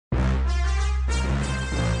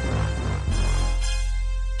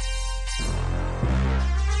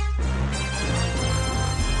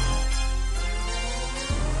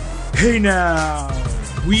Hey now,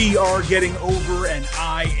 we are getting over, and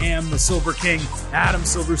I am the Silver King, Adam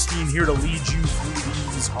Silverstein, here to lead you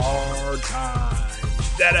through these hard times.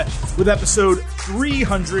 With episode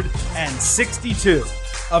 362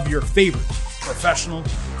 of your favorite professional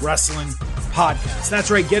wrestling podcast. That's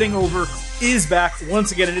right, Getting Over is back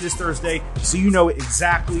once again, and it is Thursday, so you know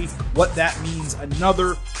exactly what that means.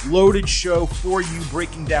 Another loaded show for you,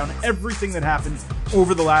 breaking down everything that happened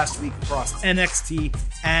over the last week across NXT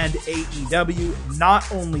and AEW.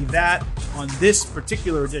 Not only that, on this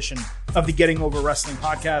particular edition of the Getting Over Wrestling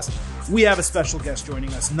podcast, we have a special guest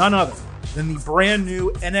joining us, none other than the brand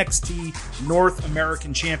new NXT North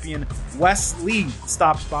American champion, Wes Lee,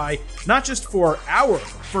 stopped by, not just for our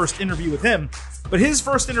first interview with him, but his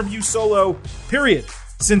first interview solo, period,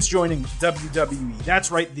 since joining WWE. That's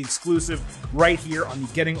right, the exclusive right here on the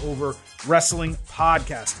Getting Over Wrestling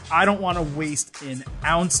podcast. I don't want to waste an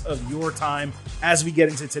ounce of your time as we get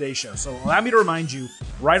into today's show. So allow me to remind you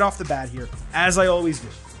right off the bat here, as I always do,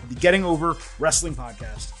 the Getting Over Wrestling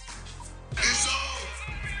podcast.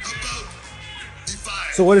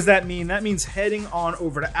 So what does that mean? That means heading on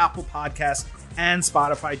over to Apple Podcasts and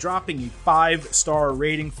Spotify, dropping a 5-star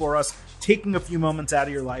rating for us, taking a few moments out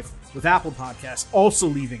of your life with Apple Podcasts, also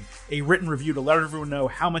leaving a written review to let everyone know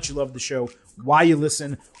how much you love the show, why you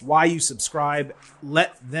listen, why you subscribe.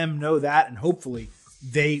 Let them know that, and hopefully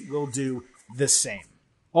they will do the same.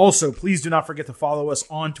 Also, please do not forget to follow us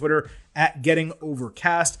on Twitter at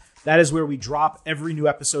GettingOverCast. That is where we drop every new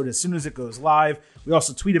episode as soon as it goes live. We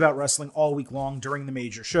also tweet about wrestling all week long during the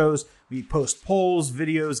major shows. We post polls,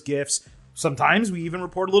 videos, GIFs. Sometimes we even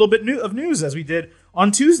report a little bit of news, as we did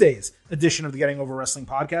on Tuesday's edition of the Getting Over Wrestling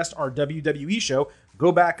podcast, our WWE show.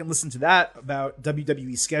 Go back and listen to that about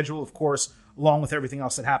WWE's schedule, of course, along with everything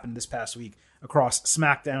else that happened this past week across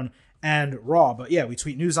SmackDown and Raw. But yeah, we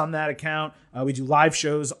tweet news on that account. We do live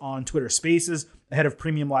shows on Twitter Spaces ahead of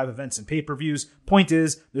premium live events and pay-per-views. Point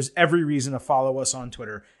is, there's every reason to follow us on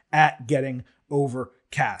Twitter at Getting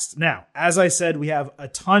Overcast. Now, as I said, we have a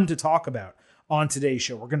ton to talk about on today's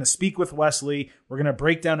show. We're going to speak with Wes Lee. We're going to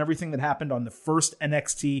break down everything that happened on the first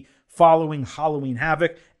NXT following Halloween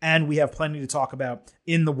Havoc, and we have plenty to talk about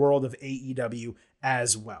in the world of AEW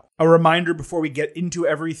as well. A reminder before we get into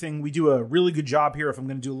everything, we do a really good job here. If I'm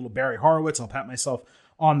going to do a little Barry Horowitz, I'll pat myself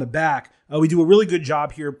on the back. We do a really good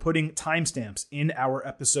job here putting timestamps in our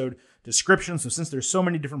episode description. So since there's so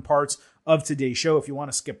many different parts of today's show, if you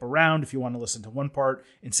want to skip around, if you want to listen to one part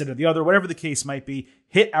instead of the other, whatever the case might be,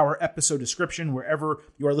 hit our episode description wherever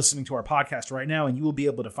you are listening to our podcast right now, and you will be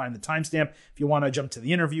able to find the timestamp if you want to jump to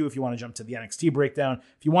the interview, if you want to jump to the NXT breakdown,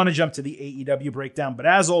 if you want to jump to the AEW breakdown. But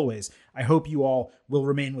as always, I hope you all will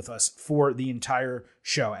remain with us for the entire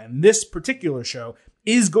show. And this particular show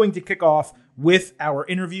is going to kick off with our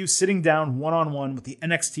interview, sitting down one-on-one with the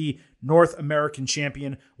NXT North American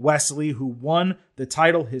champion, Wes Lee, who won the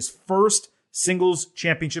title, his first singles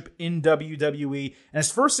championship in WWE, and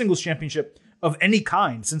his first singles championship of any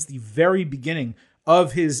kind since the very beginning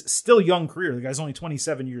of his still young career. The guy's only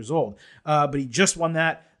 27 years old, but he just won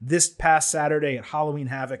that this past Saturday at Halloween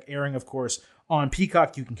Havoc, airing, of course, on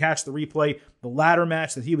Peacock. You can catch the replay. The ladder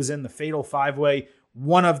match that he was in, the Fatal 5-Way,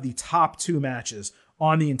 one of the top 2 matches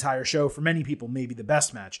on the entire show. For many people, maybe the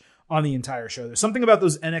best match on the entire show. There's something about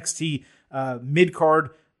those NXT mid-card,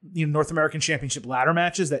 North American Championship ladder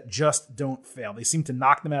matches that just don't fail. They seem to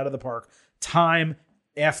knock them out of the park time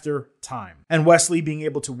after time. And Wes Lee being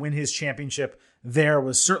able to win his championship there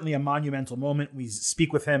was certainly a monumental moment. We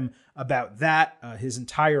speak with him about that, his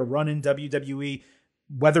entire run in WWE,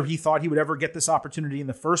 whether he thought he would ever get this opportunity in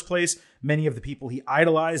the first place, many of the people he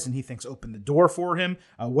idolized and he thinks opened the door for him,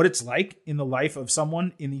 what it's like in the life of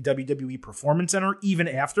someone in the WWE Performance Center, even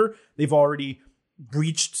after they've already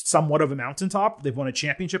reached somewhat of a mountaintop. They've won a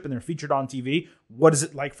championship and they're featured on TV. What is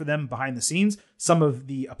it like for them behind the scenes? Some of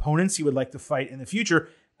the opponents he would like to fight in the future.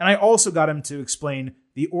 And I also got him to explain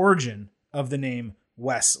the origin of the name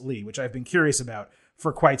Wes Lee, which I've been curious about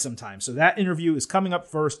for quite some time. So that interview is coming up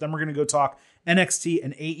first. Then we're going to go talk NXT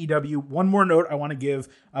and AEW. One more note I want to give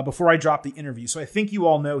before I drop the interview. So I think you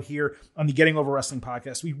all know here on the Getting Over Wrestling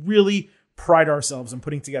podcast, we really pride ourselves in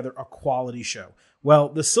putting together a quality show. Well,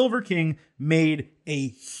 the Silver King made a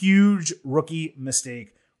huge rookie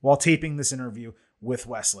mistake while taping this interview with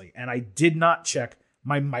Wes Lee, and I did not check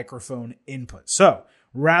my microphone input. So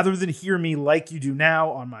rather than hear me like you do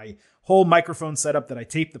now on my whole microphone setup that I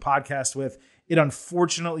taped the podcast with, it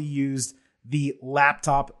unfortunately used the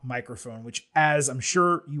laptop microphone, which, as I'm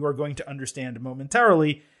sure you are going to understand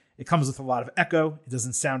momentarily, it comes with a lot of echo. It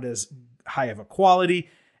doesn't sound as high of a quality,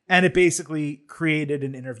 and it basically created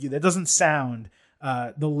an interview that doesn't sound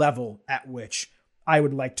the level at which I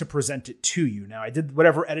would like to present it to you. Now, I did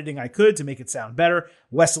whatever editing I could to make it sound better.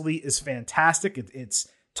 Wesley is fantastic. It's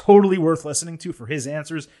totally worth listening to for his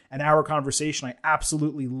answers and our conversation. I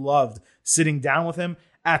absolutely loved sitting down with him.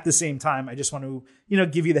 At the same time, I just want to,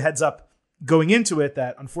 give you the heads up going into it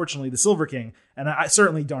that unfortunately the Silver King, and I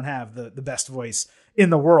certainly don't have the best voice in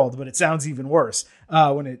the world, but it sounds even worse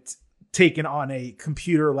when it's taken on a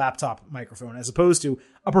computer laptop microphone as opposed to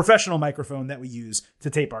a professional microphone that we use to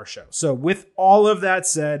tape our show. So with all of that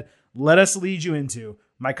said, let us lead you into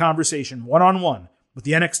my conversation one-on-one with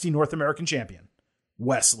the NXT North American Champion,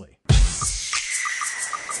 Wesley.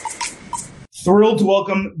 Thrilled to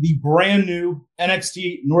welcome the brand new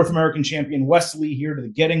NXT North American Champion, Wesley, here to the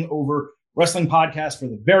Getting Over Wrestling podcast for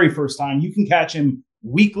the very first time. You can catch him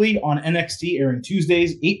weekly on NXT, airing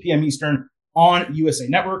Tuesdays, 8 p.m. Eastern on USA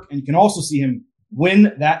Network. And you can also see him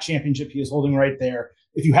win that championship he is holding right there,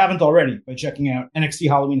 if you haven't already, by checking out NXT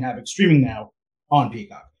Halloween Havoc, streaming now on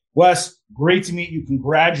Peacock. Wes, great to meet you.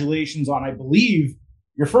 Congratulations on, I believe,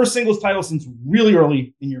 your first singles title since really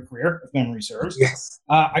early in your career, if memory serves. Yes.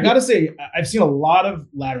 I got to say, I've seen a lot of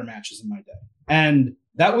ladder matches in my day, and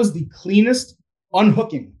that was the cleanest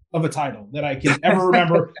unhooking of a title that I can ever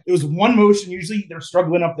remember. It was one motion. Usually they're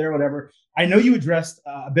struggling up there, whatever. I know you addressed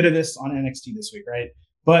a bit of this on NXT this week, right?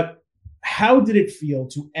 But how did it feel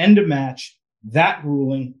to end a match that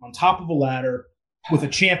grueling on top of a ladder with a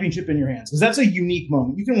championship in your hands? Because that's a unique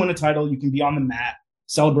moment. You can win a title. You can be on the mat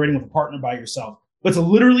celebrating with a partner by yourself. But to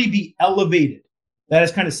literally be elevated, that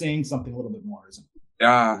is kind of saying something a little bit more, isn't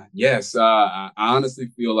it? Yes. I honestly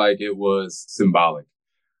feel like it was symbolic.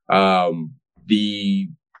 The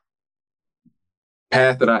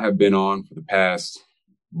path that I have been on for the past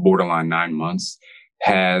borderline 9 months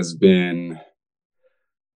has been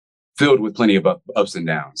filled with plenty of ups and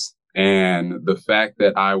downs. And the fact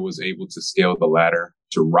that I was able to scale the ladder,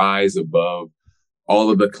 to rise above all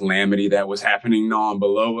of the calamity that was happening on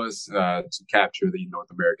below us, to capture the North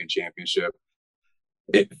American Championship,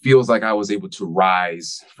 it feels like I was able to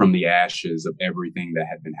rise from the ashes of everything that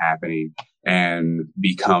had been happening and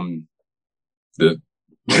become the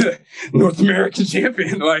North American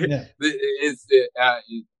champion. Like, yeah.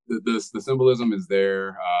 The symbolism is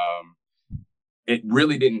there. It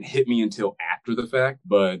really didn't hit me until after the fact,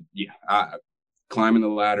 but yeah, climbing the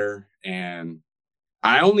ladder, and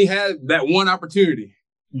I only had that one opportunity.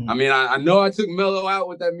 Mm-hmm. I mean, I know I took Melo out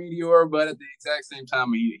with that meteor, but at the exact same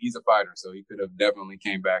time, he's a fighter, so he could have definitely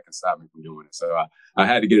came back and stopped me from doing it. So I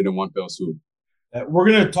had to get it in one fell swoop. We're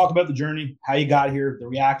going to talk about the journey, how you got here, the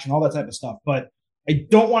reaction, all that type of stuff, but I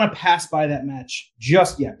don't want to pass by that match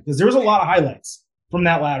just yet because there was a lot of highlights from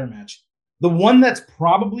that ladder match. The one that's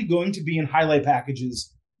probably going to be in highlight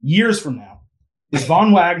packages years from now is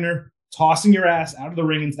Von Wagner tossing your ass out of the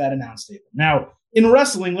ring into that announce table. Now, in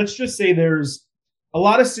wrestling, let's just say there's a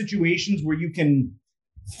lot of situations where you can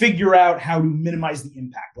figure out how to minimize the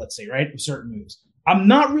impact, let's say, right, of certain moves. I'm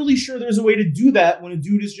not really sure there's a way to do that when a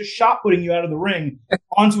dude is just shot putting you out of the ring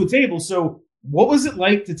onto a table. So what was it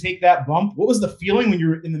like to take that bump? What was the feeling when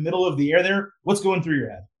you're in the middle of the air there? What's going through your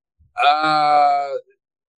head?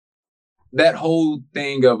 That whole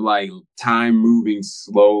thing of like time moving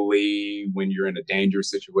slowly when you're in a dangerous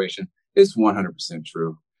situation is 100%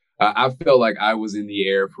 true. I felt like I was in the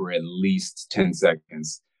air for at least 10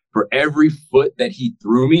 seconds. For every foot that he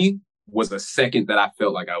threw me was a second that I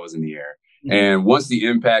felt like I was in the air. Mm-hmm. And once the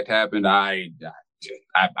impact happened, I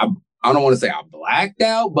don't want to say I blacked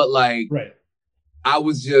out, but like, right. I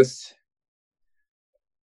was just,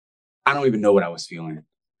 I don't even know what I was feeling.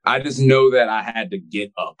 I just know that I had to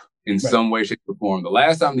get up in some way, shape, or form. The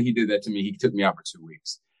last time that he did that to me, he took me out for 2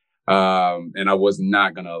 weeks. And I was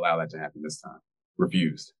not going to allow that to happen this time.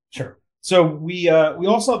 Refused. Sure. So we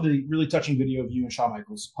also have the really touching video of you and Shawn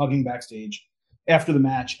Michaels hugging backstage after the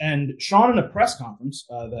match. And Shawn, in a press conference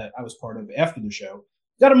that I was part of after the show,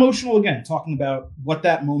 got emotional again, talking about what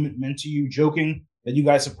that moment meant to you, joking that you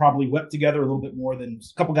guys have probably wept together a little bit more than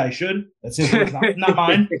a couple guys should. That's his words, not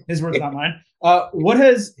mine. His words, not mine. What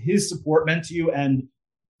has his support meant to you? And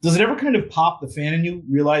does it ever kind of pop the fan in you,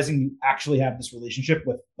 realizing you actually have this relationship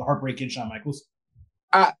with the Heartbreak Kid, Shawn Michaels?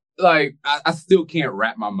 I still can't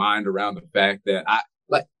wrap my mind around the fact that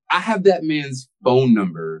I have that man's phone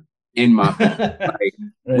number in my phone. Like,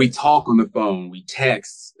 right. We talk on the phone, we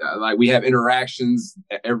text, we have interactions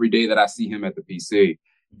every day that I see him at the PC.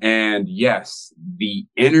 And yes, the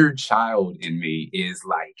inner child in me is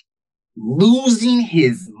like losing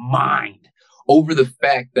his mind over the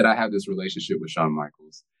fact that I have this relationship with Shawn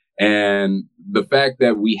Michaels. And the fact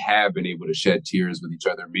that we have been able to shed tears with each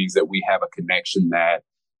other means that we have a connection that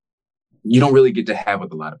you don't really get to have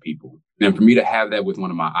with a lot of people. And for me to have that with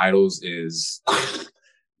one of my idols is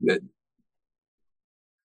that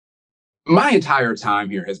my entire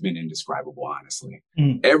time here has been indescribable, honestly.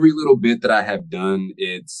 Every little bit that I have done,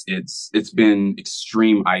 it's been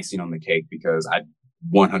extreme icing on the cake because I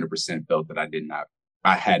 100% felt that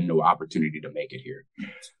I had no opportunity to make it here.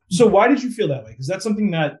 So why did you feel that way? Because that's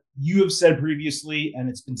something that you have said previously, and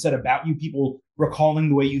it's been said about you, people recalling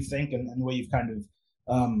the way you think and the way you've kind of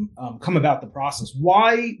come about the process.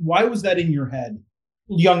 Why was that in your head,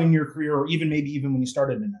 young in your career, or maybe even when you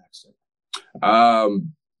started in Next?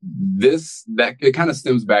 It kind of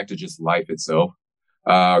stems back to just life itself.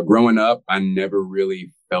 Growing up, I never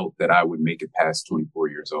really felt that I would make it past 24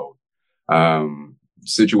 years old.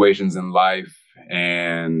 Situations in life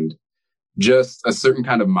and just a certain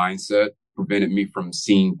kind of mindset prevented me from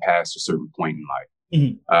seeing past a certain point in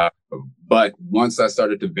life. But once I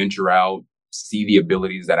started to venture out, see the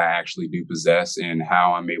abilities that I actually do possess and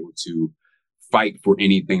how I'm able to fight for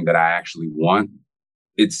anything that I actually want,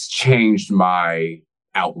 it's changed my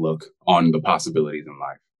outlook on the possibilities in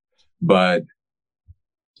life. But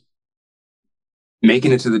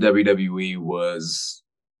making it to the WWE was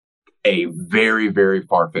a very, very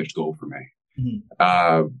far-fetched goal for me.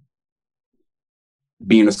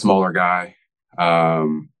 Being a smaller guy.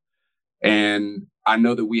 And I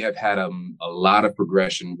know that we have had a lot of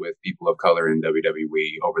progression with people of color in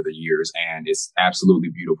WWE over the years, and it's absolutely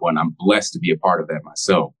beautiful. And I'm blessed to be a part of that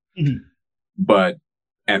myself. But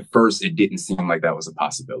at first, it didn't seem like that was a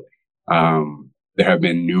possibility. There have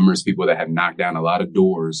been numerous people that have knocked down a lot of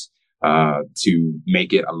doors to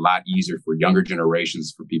make it a lot easier for younger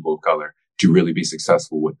generations, for people of color to really be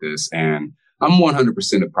successful with this. And I'm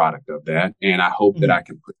 100% a product of that. And I hope that I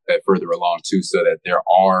can put that further along too, so that there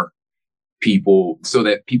are people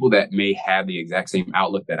that may have the exact same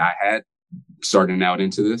outlook that I had starting out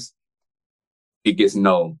into this, it gets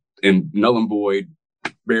null and void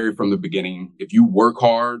very from the beginning. If you work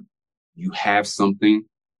hard, you have something,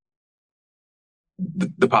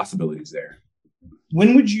 the possibility is there.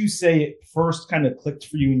 When would you say it first kind of clicked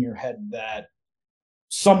for you in your head that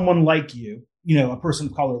someone like you, a person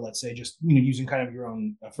of color, let's say, just using kind of your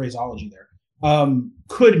own phraseology there,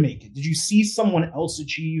 could make it? Did you see someone else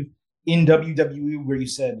achieve in WWE where you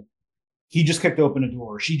said, he just kicked open a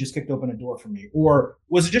door, or she just kicked open a door for me? Or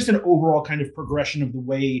was it just an overall kind of progression of the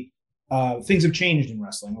way things have changed in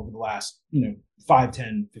wrestling over the last, 5,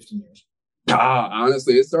 10, 15 years?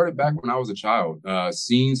 Honestly, it started back when I was a child.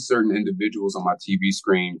 Seeing certain individuals on my TV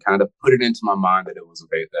screen kind of put it into my mind that it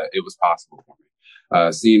was possible for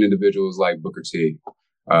me. Seeing individuals like Booker T,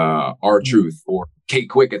 R-Truth, or Kate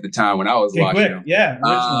Quick at the time when I was watching them. Yeah,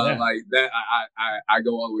 like that. I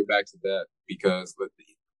go all the way back to that because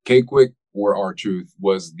Kate Quick or R-Truth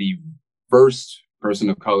was the first person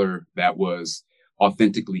of color that was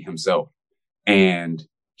authentically himself, and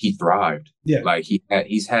he thrived. Yeah, like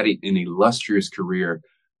he's had an illustrious career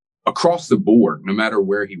across the board, no matter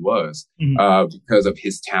where he was, because of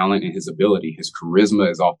his talent and his ability. His charisma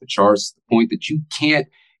is off the charts, to the point that you can't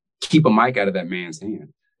keep a mic out of that man's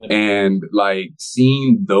hand. And like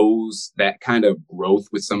seeing that kind of growth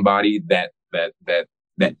with somebody, that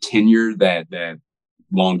tenure, that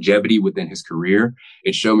longevity within his career,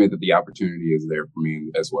 it showed me that the opportunity is there for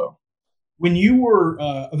me as well. When you were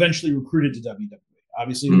eventually recruited to WWE,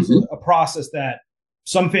 obviously it was a process that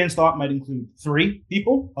some fans thought might include 3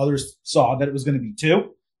 people. Others saw that it was going to be 2.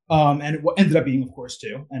 And it ended up being, of course,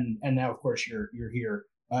 2. And now, of course, you're here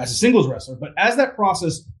as a singles wrestler. But as that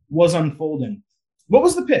process was unfolding, what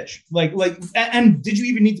was the pitch? And did you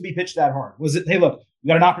even need to be pitched that hard? Was it, hey, look, we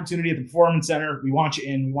got an opportunity at the Performance Center. We want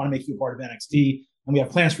you in. We want to make you a part of NXT. And we have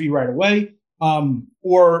plans for you right away.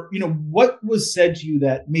 Or, what was said to you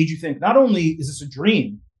that made you think, not only is this a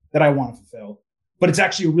dream that I want to fulfill, but it's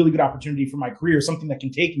actually a really good opportunity for my career, something that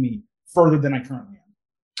can take me further than I currently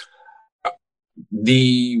am?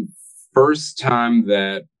 The first time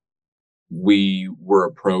that we were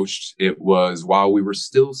approached, it was while we were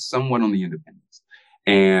still somewhat on the independents.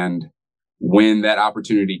 And when that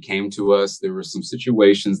opportunity came to us, there were some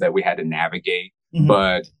situations that we had to navigate,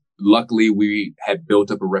 but luckily we had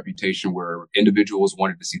built up a reputation where individuals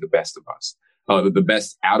wanted to see the best of us, the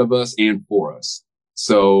best out of us and for us.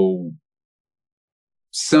 So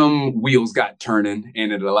some wheels got turning,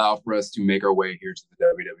 and it allowed for us to make our way here to the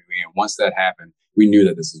WWE. And once that happened, we knew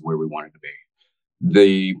that this is where we wanted to be.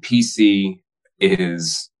 The PC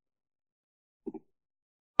is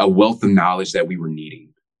a wealth of knowledge that we were needing.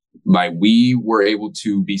 Like we were able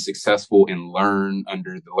to be successful and learn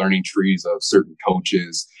under the learning trees of certain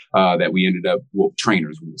coaches that we ended up, well,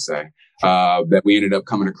 trainers, we would say, that we ended up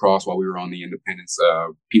coming across while we were on the independence.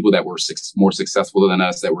 People that were more successful than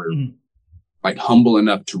us, that were like humble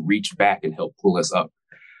enough to reach back and help pull us up.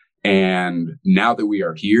 And now that we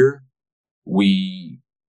are here,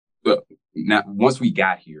 now once we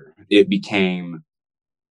got here, it became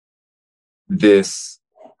this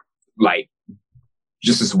like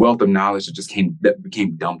just this wealth of knowledge that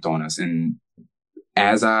became dumped on us. And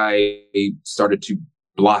as I started to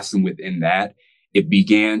blossom within that, it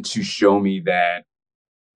began to show me that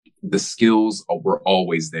the skills were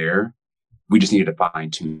always there. We just needed to fine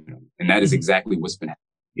tune them. And that is exactly what's been happening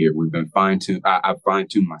here. We've been I've fine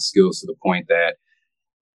tuned my skills to the point that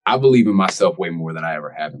I believe in myself way more than I ever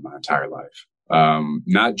have in my entire life.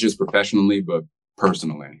 Not just professionally, but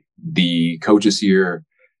personally. The coaches here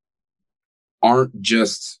aren't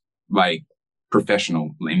just like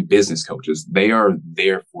professional and business coaches. They are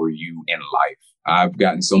there for you in life. I've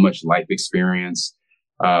gotten so much life experience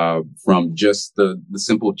from just the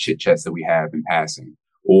simple chit chats that we have in passing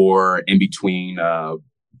or in between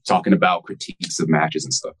talking about critiques of matches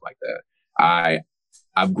and stuff like that.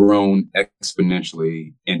 I've grown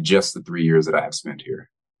exponentially in just the 3 years that I have spent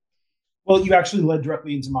here. Well, you actually led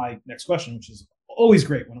directly into my next question, which is always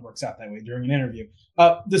great when it works out that way during an interview.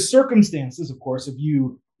 The circumstances, of course, of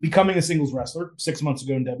you becoming a singles wrestler 6 months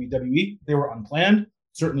ago in WWE, they were unplanned,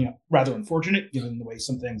 certainly rather unfortunate given the way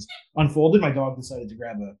some things unfolded. My dog decided to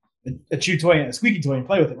grab a chew toy and a squeaky toy and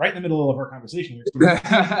play with it right in the middle of our conversation here.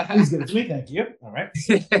 Please give it to me. Thank you. All right.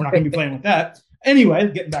 We're not going to be playing with that.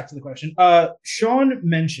 Anyway, getting back to the question, Sean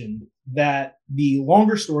mentioned that the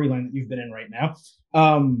longer storyline that you've been in right now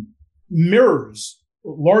mirrors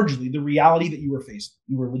largely the reality that you were facing.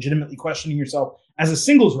 You were legitimately questioning yourself as a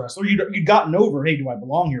singles wrestler. You'd gotten over, hey, do I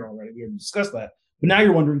belong here already? We already discussed that. But now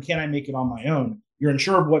you're wondering, can I make it on my own? You're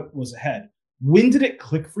unsure of what was ahead. When did it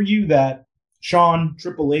click for you that Sean,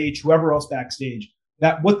 Triple H, whoever else backstage,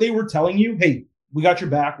 that what they were telling you, hey, we got your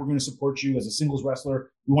back. We're going to support you as a singles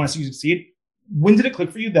wrestler. We want to see you succeed. When did it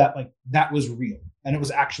click for you that like that was real and it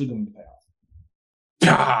was actually going to pay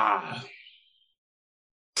off?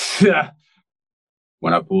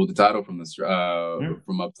 When I pulled the title from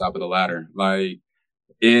from up top of the ladder, like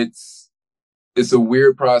it's a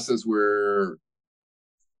weird process where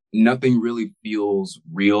nothing really feels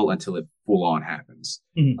real until it full on happens.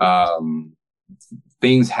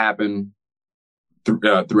 Things happen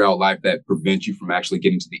throughout life that prevent you from actually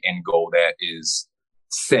getting to the end goal that is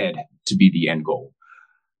said to be the end goal.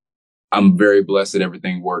 I'm very blessed that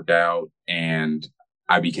everything worked out and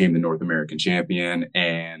I became the North American champion,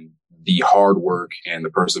 and the hard work and the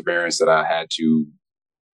perseverance that I had to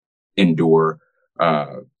endure,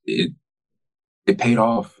 it paid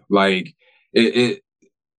off. Like it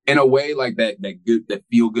in a way, like that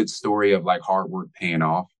feel good story of like hard work paying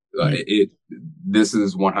off. This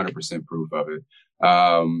is 100% proof of it.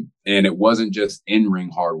 And it wasn't just in-ring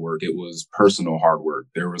hard work. It was personal hard work.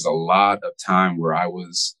 There was a lot of time where I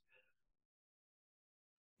was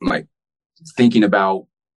like thinking about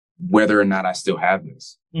whether or not I still have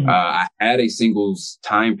this. I had a singles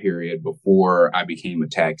time period before I became a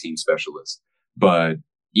tag team specialist, but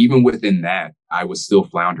even within that, I was still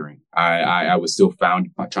floundering. I was still trying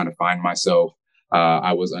to find myself.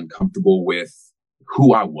 I was uncomfortable with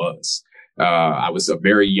who I was. I was a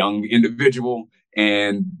very young individual,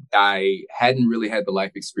 and I hadn't really had the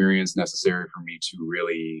life experience necessary for me to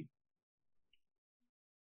really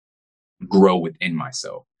grow within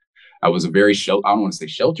myself. I was a very I don't want to say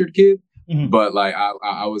sheltered kid, but like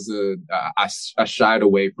I was I shied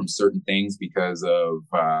away from certain things because of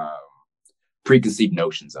preconceived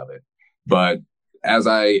notions of it. But as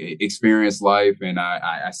I experience life and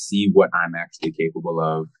I see what I'm actually capable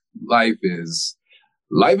of, life is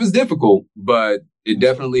difficult, but it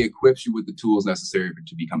definitely equips you with the tools necessary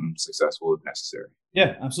to become successful if necessary.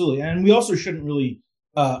 Yeah, absolutely. And we also shouldn't really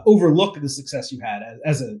overlook the success you had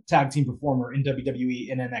as a tag team performer in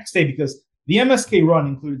WWE and NXT, because the MSK run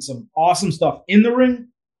included some awesome stuff in the ring,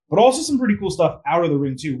 but also some pretty cool stuff out of the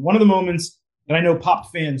ring too. One of the moments that I know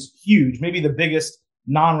popped fans huge, maybe the biggest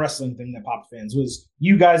non-wrestling thing that popped fans, was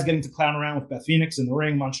you guys getting to clown around with Beth Phoenix in the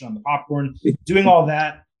ring, munching on the popcorn, doing all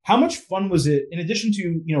that. How much fun was it, in addition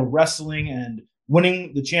to, wrestling and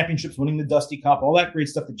winning the championships, winning the Dusty Cup, all that great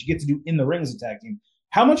stuff that you get to do in the ring as a tag team?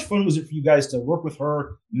 How much fun was it for you guys to work with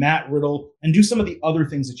her, Matt Riddle, and do some of the other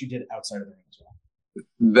things that you did outside of the ring as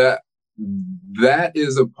well? That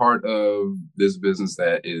is a part of this business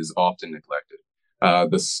that is often neglected.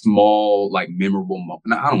 The small, like memorable,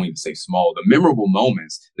 I don't even say small, the memorable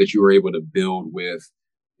moments that you were able to build with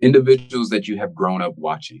individuals that you have grown up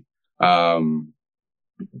watching.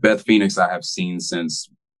 Beth Phoenix, I have seen since,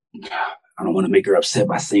 I don't want to make her upset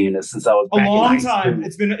by saying this, since I was back a long in high time. school.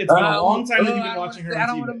 It's been a long time that you've been watching her. I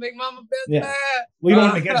don't want to make Mama Beth mad. Well, you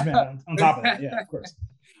don't want to make Edge mad on top of that. Yeah, of course.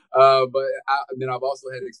 But then I've also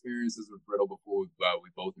had experiences with Riddle before we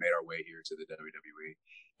both made our way here to the WWE,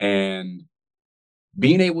 and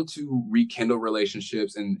being able to rekindle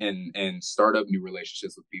relationships and start up new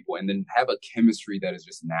relationships with people, and then have a chemistry that is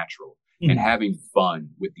just natural, and having fun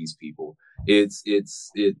with these people. It's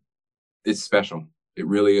special. It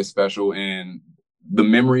really is special. And the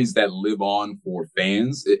memories that live on for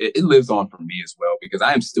fans, it lives on for me as well, because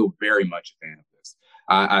I am still very much a fan of this.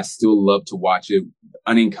 I still love to watch it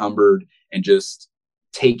unencumbered and just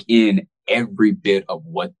take in every bit of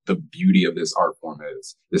what the beauty of this art form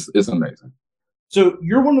is. It's amazing. So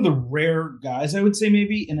you're one of the rare guys, I would say,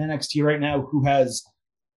 maybe in NXT right now, who has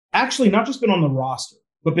actually not just been on the roster,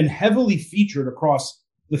 but been heavily featured across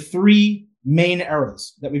the three main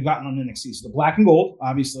eras that we've gotten on NXT. So the Black and Gold,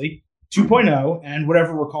 obviously, 2.0, and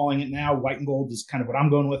whatever we're calling it now, White and Gold is kind of what I'm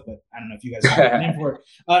going with, but I don't know if you guys have a name for it.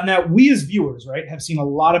 Now, we as viewers, right, have seen a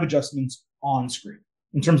lot of adjustments on screen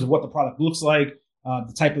in terms of what the product looks like,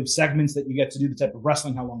 the type of segments that you get to do, the type of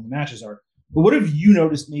wrestling, how long the matches are. But what have you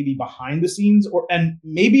noticed maybe behind the scenes, and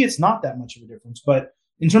maybe it's not that much of a difference, but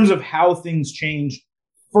in terms of how things change,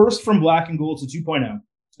 first from Black and Gold to 2.0,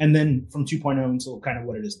 and then from 2.0 until kind of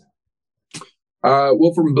what it is now?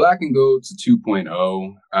 Well, from Black and Gold to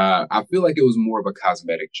 2.0, I feel like it was more of a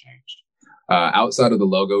cosmetic change. Outside of the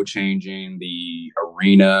logo changing, the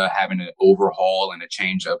arena having an overhaul and a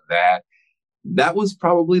change of that was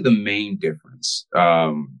probably the main difference,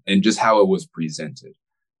 and just how it was presented.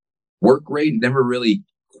 Work rate never really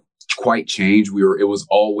quite changed. It was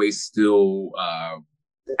always still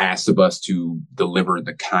asked of us to deliver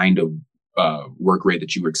the kind of work rate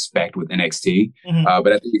that you expect with NXT.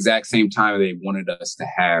 But at the exact same time, they wanted us to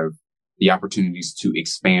have the opportunities to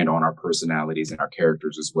expand on our personalities and our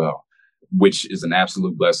characters as well, which is an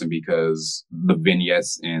absolute blessing, because the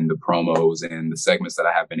vignettes and the promos and the segments that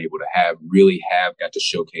I have been able to have really have got to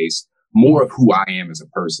showcase more of who I am as a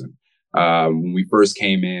person. When we first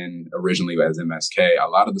came in originally as MSK, a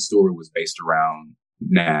lot of the story was based around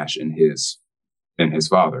Nash and his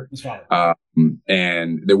father.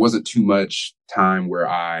 And there wasn't too much time where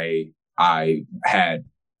I had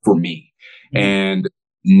for me. And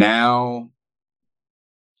now,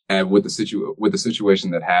 with the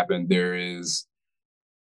situation that happened, there is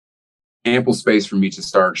ample space for me to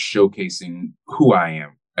start showcasing who I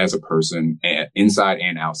am as a person, inside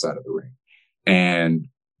and outside of the ring. And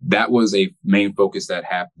that was a main focus that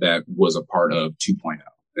was a part of 2.0.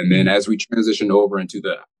 And then as we transitioned over into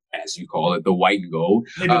the, as you call it, the White and Gold.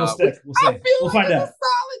 Maybe it'll stick. We'll see. We'll find out. That's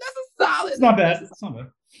a solid. It's not bad. It's not bad.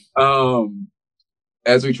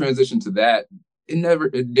 As we transitioned to that,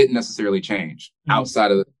 it didn't necessarily change outside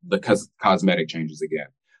of the cosmetic changes again.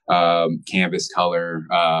 Canvas color,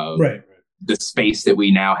 right. The space that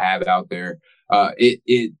we now have out there.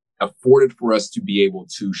 It afforded for us to be able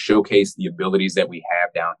to showcase the abilities that we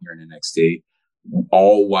have down here in NXT,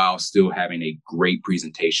 all while still having a great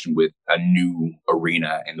presentation with a new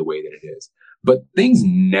arena in the way that it is. But things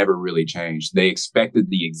never really changed. They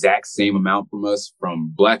expected the exact same amount from us,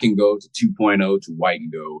 from Black and Gold to 2.0 to White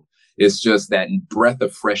and Gold. It's just that breath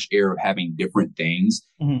of fresh air of having different things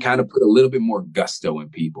kind of put a little bit more gusto in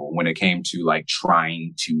people when it came to like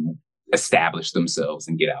trying to establish themselves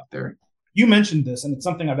and get out there. You mentioned this, and it's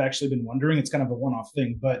something I've actually been wondering. It's kind of a one-off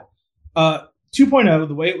thing, but 2.0,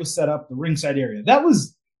 the way it was set up, the ringside area, that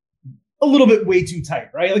was a little bit way too tight,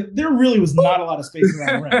 right? Like there really was not a lot of space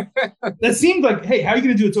around the ring. That seemed like, hey, how are you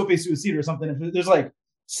going to do a tope suicida or something if there's like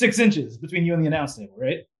 6 inches between you and the announce table,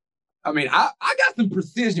 right? I mean, I got some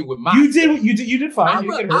precision with mine. You did fine.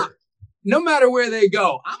 You get hurt. No matter where they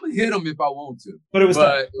go, I'm gonna hit them if I want to. But it was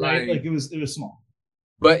tight, right? Like it was small.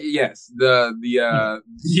 But yes, the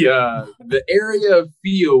area of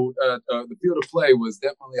field, the field of play was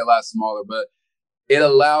definitely a lot smaller, but it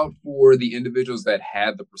allowed for the individuals that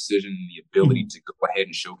had the precision and the ability to go ahead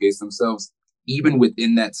and showcase themselves, even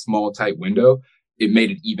within that small, tight window. It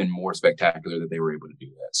made it even more spectacular that they were able to do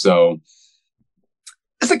that. So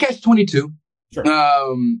it's a catch-22.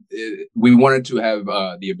 Sure. We wanted to have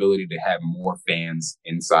the ability to have more fans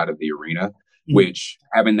inside of the arena, which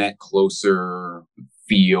having that closer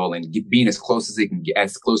feel and being as close as you can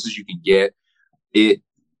get,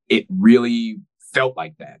 it really felt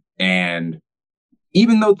like that. And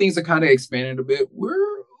even though things are kind of expanded a bit,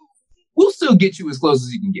 we'll still get you as close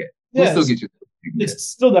as you can get. We'll still get you. It's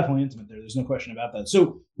still definitely intimate there. There's no question about that.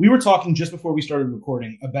 So we were talking just before we started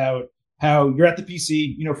recording about how you're at the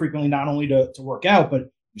PC, frequently not only to work out, but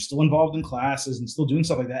you're still involved in classes and still doing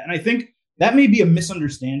stuff like that. And I think that may be a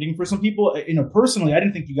misunderstanding for some people. Personally, I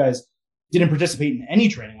didn't think you guys didn't participate in any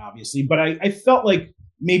training, obviously, but I felt like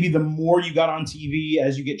maybe the more you got on TV,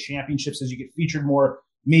 as you get championships, as you get featured more,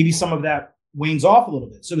 maybe some of that wanes off a little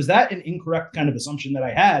bit. So is that an incorrect kind of assumption that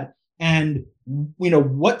I had? And,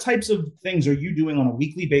 what types of things are you doing on a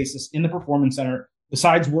weekly basis in the Performance Center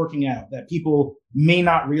besides working out that people may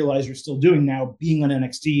not realize you're still doing now, being on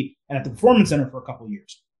NXT and at the Performance Center for a couple of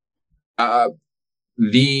years? I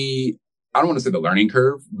don't want to say the learning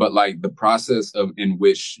curve, but like the process in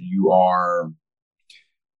which you are,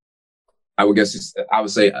 I would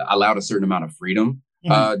say allowed a certain amount of freedom,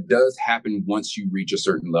 does happen once you reach a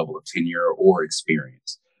certain level of tenure or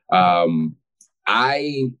experience.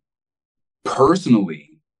 I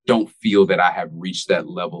personally don't feel that I have reached that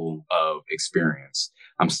level of experience.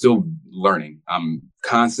 I'm still learning. I'm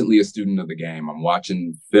constantly a student of the game. I'm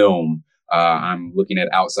watching film. I'm looking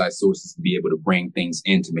at outside sources to be able to bring things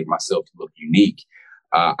in to make myself look unique.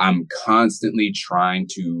 I'm constantly trying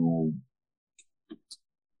to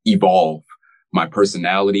evolve my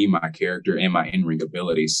personality, my character, and my in-ring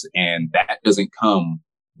abilities. And that doesn't come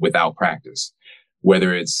without practice,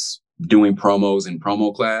 whether it's doing promos in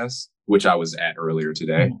promo class, which I was at earlier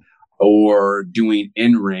today, or doing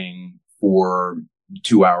in-ring for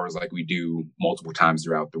 2 hours like we do multiple times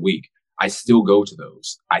throughout the week. I still go to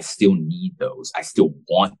those. I still need those. I still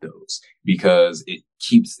want those because it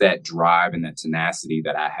keeps that drive and that tenacity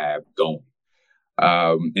that I have going.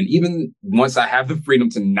 And even once I have the freedom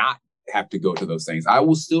to not have to go to those things, I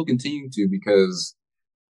will still continue to, because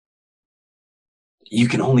you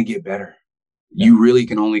can only get better. You really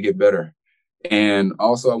can only get better. And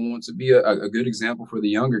also, I want to be a good example for the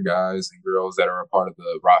younger guys and girls that are a part of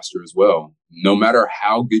the roster as well. No matter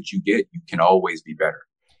how good you get, you can always be better.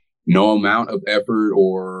 No amount of effort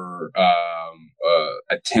or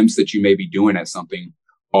attempts that you may be doing at something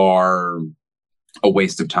are a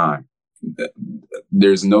waste of time.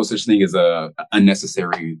 There's no such thing as a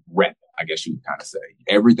unnecessary rep, I guess you would kind of say.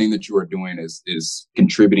 Everything that you are doing is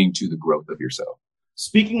contributing to the growth of yourself.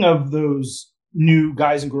 Speaking of those new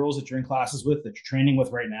guys and girls that you're in classes with, that you're training with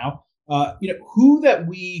right now, who that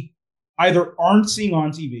we either aren't seeing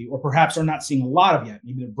on TV or perhaps are not seeing a lot of yet,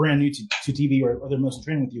 maybe they're brand new to TV or they're mostly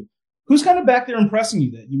training with you, who's kind of back there impressing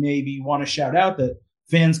you that you maybe want to shout out that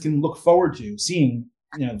fans can look forward to seeing,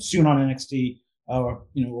 soon on NXT or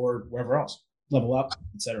wherever else, Level Up,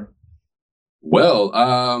 etc. Well,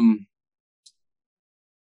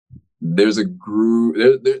 there's a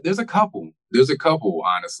group, there's a couple,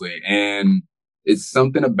 honestly. And it's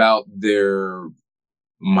something about their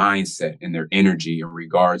mindset and their energy in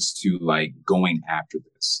regards to like going after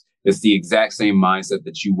this. It's the exact same mindset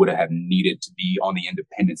that you would have needed to be on the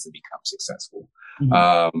independents to become successful.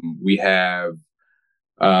 Mm-hmm. We have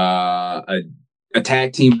a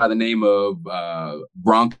tag team by the name of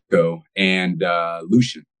Bronco and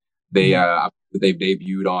Lucian. They've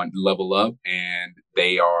debuted on Level Up, and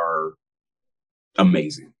they are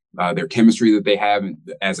amazing. Their chemistry that they have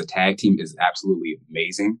as a tag team is absolutely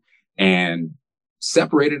amazing. And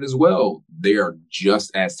separated as well, they are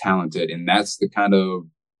just as talented. And that's the kind of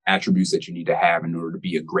attributes that you need to have in order to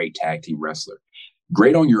be a great tag team wrestler.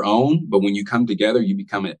 Great on your own, but when you come together, you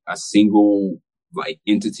become a single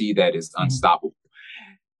entity that is unstoppable.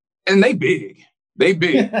 And they big, they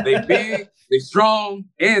strong,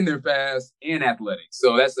 and they're fast and athletic.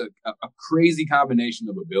 So that's a crazy combination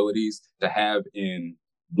of abilities to have in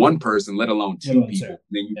one person, let alone two people.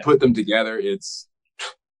 Then you put them together, it's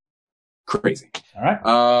crazy. All right.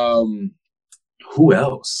 Who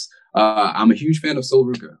else? I'm a huge fan of Sol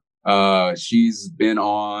Ruca. She's been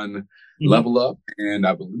on Level Up, and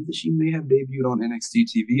I believe that she may have debuted on NXT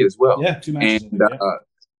TV as well. Yeah, 2 matches. And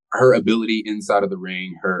her ability inside of the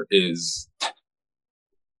ring, is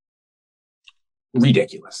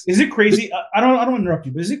ridiculous. Is it crazy? I don't want to interrupt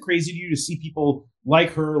you, but is it crazy to you to see people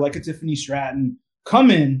like her, like a Tiffany Stratton,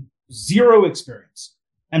 come in, zero experience,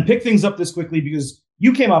 and pick things up this quickly? Because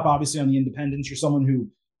you came up, obviously, on the independents. You're someone who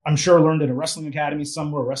I'm sure learned at a wrestling academy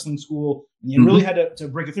somewhere, a wrestling school, and you really had to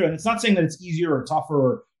break it through. And it's not saying that it's easier or tougher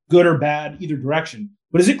or good or bad, either direction.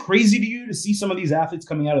 But is it crazy to you to see some of these athletes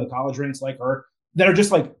coming out of the college ranks like her that are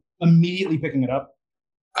just immediately picking it up?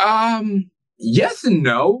 Yes and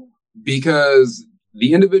no, because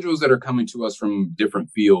the individuals that are coming to us from different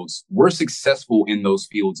fields were successful in those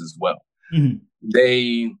fields as well. Mm-hmm.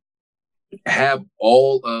 They have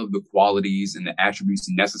all of the qualities and the attributes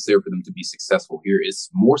necessary for them to be successful here. It's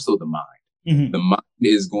more so the mind. Mm-hmm. The mind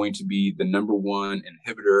is going to be the number one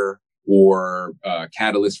inhibitor or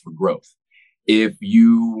catalyst for growth. If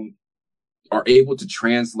you are able to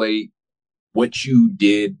translate what you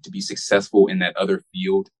did to be successful in that other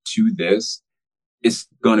field to this, it's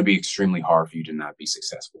going to be extremely hard for you to not be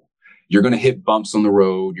successful. You're going to hit bumps on the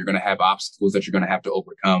road. You're going to have obstacles that you're going to have to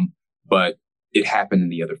overcome, but it happened in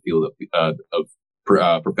the other field of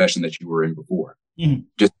profession that you were in before. Mm-hmm.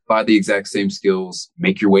 Just apply the exact same skills,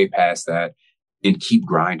 make your way past that, and keep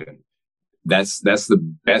grinding. That's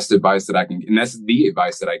the best advice that I can, and that's the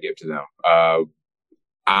advice that I give to them.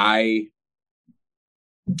 I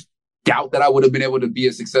doubt that I would have been able to be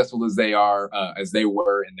as successful as they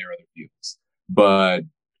were in their other fields, but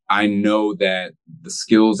I know that the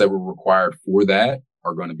skills that were required for that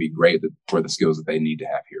are going to be great for the skills that they need to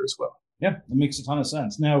have here as well. Yeah, that makes a ton of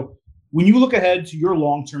sense. Now, when you look ahead to your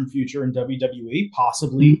long-term future in WWE,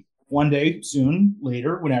 possibly one day soon,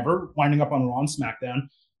 later, whenever, winding up on Raw and SmackDown,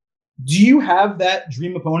 do you have that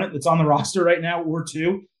dream opponent that's on the roster right now or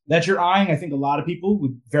two that you're eyeing? I think a lot of people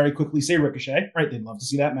would very quickly say Ricochet, right? They'd love to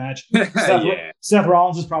see that match. Seth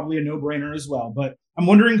Rollins is probably a no-brainer as well, but I'm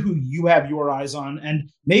wondering who you have your eyes on, and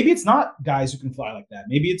maybe it's not guys who can fly like that.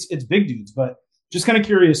 Maybe it's big dudes, but just kind of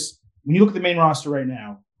curious, when you look at the main roster right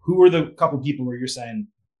now, who are the couple people where you're saying,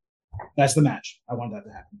 that's the match, I want that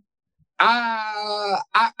to happen? I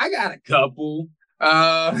got a couple.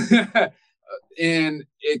 And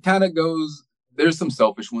it kind of goes, there's some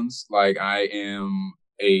selfish ones. Like, I am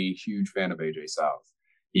a huge fan of AJ Styles.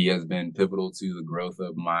 He has been pivotal to the growth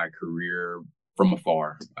of my career from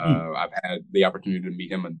afar. I've had the opportunity to meet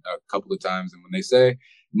him a couple of times. And when they say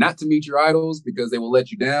not to meet your idols because they will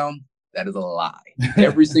let you down, that is a lie.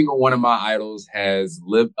 Every single one of my idols has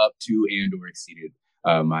lived up to and or exceeded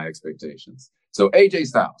my expectations. So AJ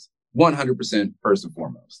Styles, 100% first and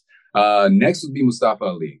foremost. Next would be Mustafa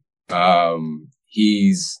Ali. I've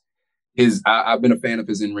been a fan of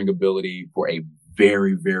his in-ring ability for a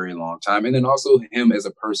very, very long time. And then also him as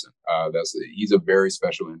a person. He's a very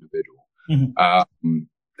special individual. Mm-hmm.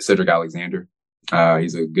 Cedric Alexander.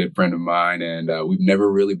 He's a good friend of mine, and we've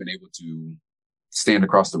never really been able to stand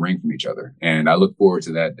across the ring from each other. And I look forward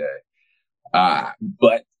to that day.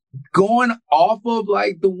 But going off of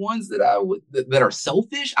like the ones that are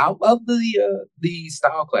selfish, I love the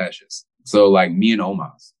style clashes. So like me and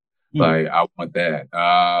Omos. Like, I want that.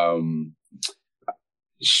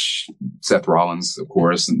 Seth Rollins, of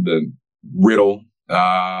course, and the Riddle.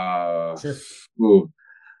 Sure.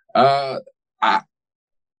 I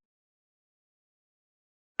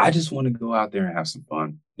just want to go out there and have some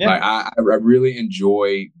fun. Yeah. Like, I really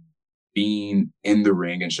enjoy being in the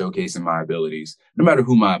ring and showcasing my abilities, no matter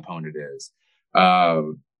who my opponent is.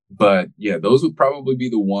 But yeah, those would probably be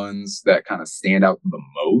the ones that kind of stand out the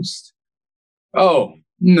most. Oh,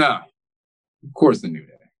 no. Of course, the New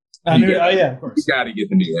Day. Of course. You got to get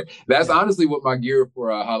the New Day. That's honestly what my gear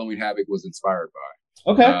for Halloween Havoc was inspired by.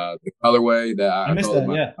 Okay. The colorway that I missed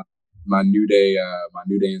that, my New Day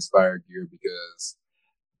inspired gear, because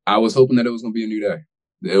I was hoping that it was going to be a new day.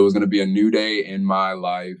 It was going to be a new day in my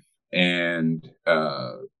life and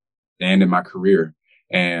in my career.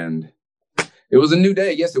 And it was a new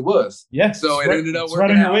day. Yes, it was. Yeah. So it ended up working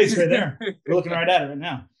right on your waist right there. We're looking right at it right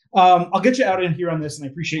now. I'll get you out in here on this, and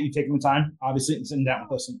I appreciate you taking the time, obviously, and sitting down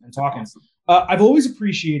with us and talking. Awesome. I've always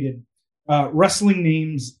appreciated wrestling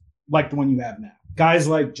names like the one you have now. Guys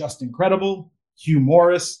like Justin Credible, Hugh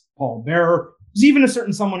Morris, Paul Bearer. There's even a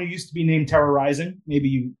certain someone who used to be named Terrorizing. Maybe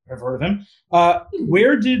you have heard of him.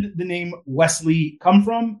 Where did the name Wesley come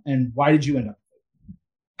from, and why did you end up with it?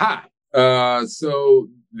 Hi. So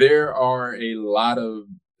there are a lot of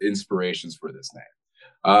inspirations for this name.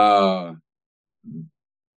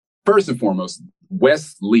 First and foremost,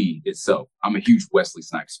 Wesley itself. I'm a huge Wesley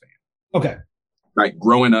Snipes fan. Okay. Like,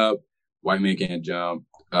 growing up, White Man Can't Jump.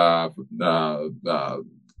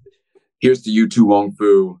 Here's to You, Tu Wong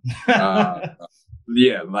Fu. Like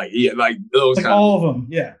those like all of them.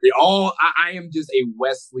 Yeah. I am just a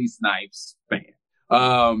Wesley Snipes fan.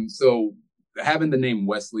 So having the name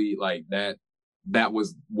Wesley, like that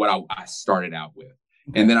was what I started out with.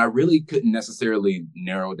 Okay. And then I really couldn't necessarily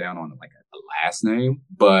narrow down on like a last name,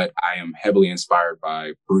 but I am heavily inspired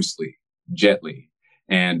by Bruce Lee, Jet Li,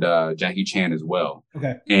 and Jackie Chan as well.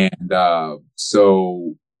 Okay. And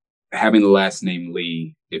so having the last name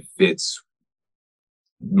Lee, it fits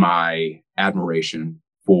my admiration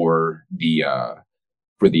for the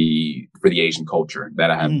Asian culture that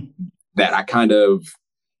I have, that I kind of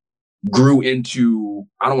grew into.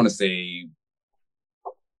 I don't want to say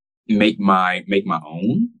make my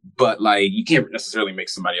own, but like, you can't necessarily make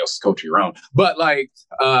somebody else's culture your own. But like,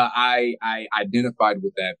 I identified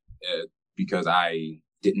with that because I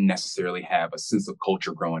didn't necessarily have a sense of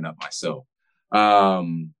culture growing up myself.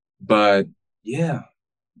 But yeah,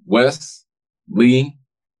 Wes, Lee,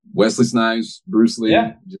 Wesley Snipes, Bruce Lee,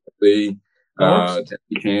 Lee,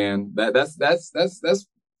 Jackie Chan.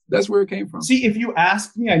 That's where it came from. See, if you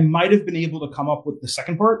asked me, I might have been able to come up with the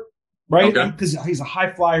second part, right? Because he's a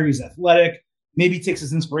high flyer, he's athletic, maybe takes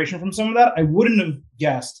his inspiration from some of that. I wouldn't have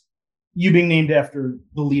guessed you being named after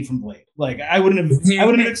the lead from Blade. Like I wouldn't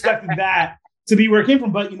have expected that to be where it came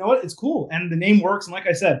from. But you know what? It's cool, and the name works. And like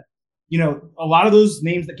I said, a lot of those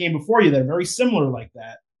names that came before you that are very similar like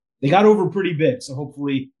that, they got over pretty big. So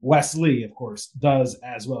hopefully Wes Lee, of course, does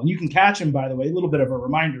as well. And you can catch him, by the way, a little bit of a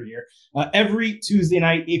reminder here, every Tuesday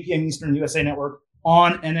night, 8 p.m. Eastern, USA Network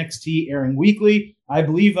on NXT, airing weekly. I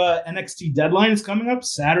believe NXT Deadline is coming up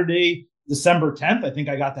Saturday, December 10th. I think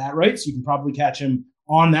I got that right. So you can probably catch him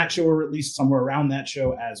on that show, or at least somewhere around that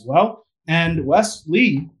show as well. And Wes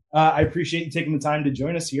Lee, I appreciate you taking the time to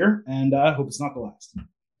join us here, and I hope it's not the last.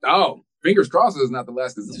 Oh, fingers crossed it's not the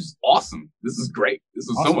last, because this is awesome. This is great. This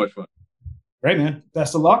was awesome. So much fun. Great, man.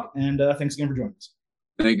 Best of luck, and thanks again for joining us.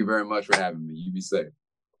 Thank you very much for having me. You be safe.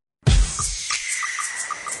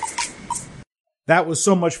 That was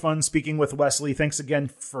so much fun speaking with Wes Lee. Thanks again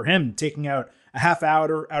for him taking out a half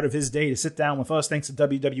hour out of his day to sit down with us. Thanks to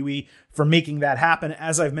WWE for making that happen.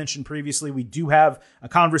 As I've mentioned previously, we do have a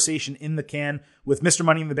conversation in the can with Mr.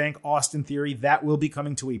 Money in the Bank, Austin Theory. That will be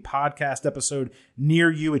coming to a podcast episode near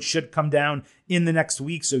you. It should come down in the next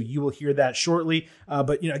week, so you will hear that shortly.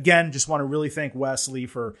 But again, just want to really thank Wes Lee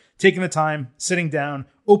for taking the time, sitting down,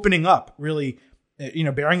 opening up, really,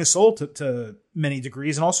 bearing his soul to many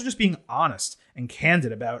degrees, and also just being honest and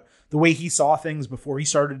candid about the way he saw things before he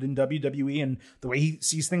started in WWE and the way he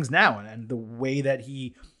sees things now, and the way that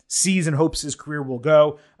he sees and hopes his career will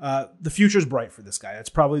go. The future's bright for this guy. That's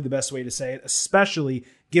probably the best way to say it, especially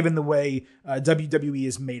given the way WWE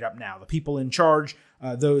is made up now. The people in charge,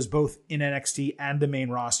 those both in NXT and the main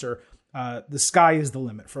roster, the sky is the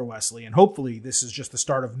limit for Wes Lee, and hopefully this is just the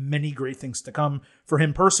start of many great things to come for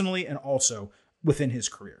him personally and also within his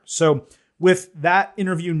career. So with that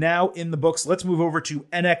interview now in the books, let's move over to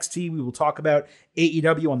NXT. We will talk about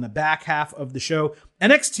AEW on the back half of the show.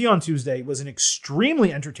 NXT on Tuesday was an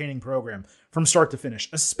extremely entertaining program from start to finish,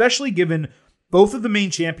 especially given both of the main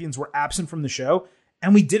champions were absent from the show,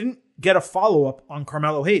 and we didn't get a follow-up on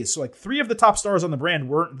Carmelo Hayes. So 3 of the top stars on the brand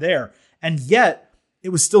weren't there, and yet it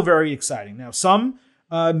was still very exciting. Now, some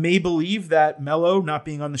may believe that Melo not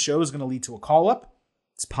being on the show is going to lead to a call-up.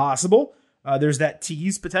 It's possible. There's that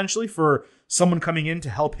tease potentially for someone coming in to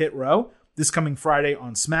help Hit Row this coming Friday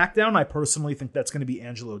on SmackDown. I personally think that's going to be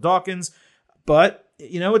Angelo Dawkins, but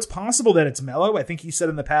it's possible that it's Melo. I think he said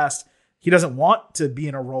in the past he doesn't want to be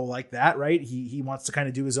in a role like that, right? He wants to kind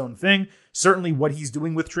of do his own thing. Certainly what he's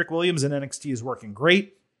doing with Trick Williams in NXT is working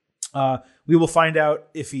great. We will find out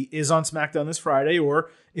if he is on SmackDown this Friday or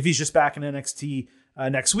if he's just back in NXT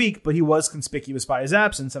next week, but he was conspicuous by his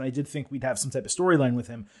absence, and I did think we'd have some type of storyline with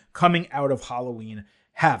him coming out of Halloween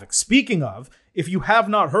Havoc. Speaking of, if you have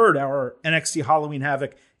not heard our NXT Halloween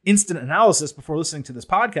Havoc instant analysis before listening to this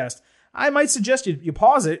podcast, I might suggest you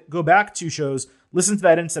pause it, go back 2 shows, listen to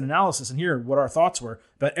that instant analysis, and hear what our thoughts were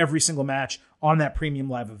about every single match on that premium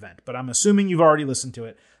live event. But I'm assuming you've already listened to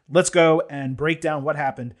it. Let's go and break down what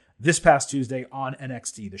happened this past Tuesday on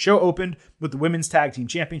NXT. The show opened with the Women's Tag Team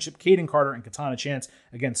Championship, Kaden Carter and Katana Chance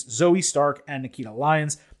against Zoe Stark and Nikita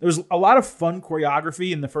Lyons. There was a lot of fun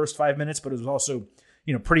choreography in the first 5 minutes, but it was also,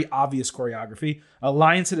 pretty obvious choreography.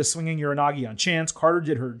 Lyons hit a swinging Uranagi on Chance. Carter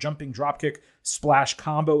did her jumping dropkick splash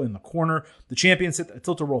combo in the corner. The champions hit a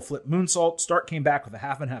tilt-a-roll flip moonsault. Stark came back with a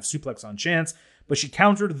half-and-half suplex on Chance, but she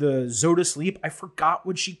countered the Zoda Sleep. I forgot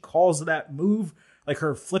what she calls that move, like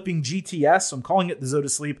her flipping GTS. So I'm calling it the Zoda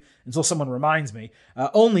Sleep until someone reminds me.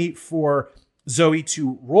 Only for Zoe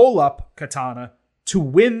to roll up Katana to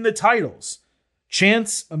win the titles.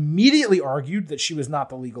 Chance immediately argued that she was not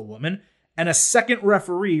the legal woman, and a second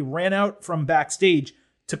referee ran out from backstage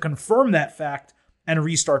to confirm that fact and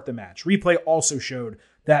restart the match. Replay also showed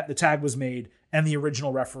that the tag was made and the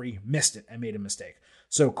original referee missed it and made a mistake.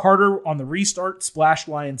 So Carter on the restart splashed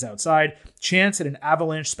Lyons outside. Chance hit an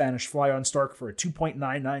avalanche Spanish fly on Stark for a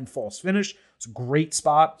 2.99 false finish. It's a great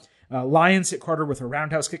spot. Lyons hit Carter with a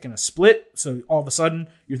roundhouse kick and a split. So all of a sudden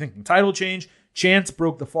you're thinking title change. Chance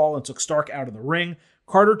broke the fall and took Stark out of the ring.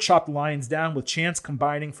 Carter chopped Lyons down with Chance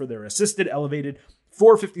combining for their assisted elevated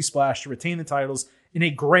 450 splash to retain the titles in a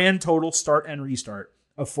grand total start and restart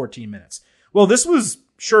of 14 minutes. Well, this was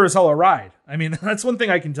sure as hell a ride. I mean, that's one thing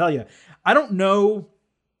I can tell you. I don't know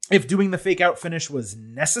if doing the fake out finish was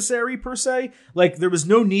necessary per se. Like, there was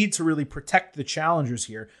no need to really protect the challengers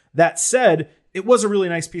here. That said, it was a really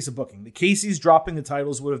nice piece of booking. The Casey's dropping the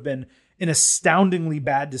titles would have been an astoundingly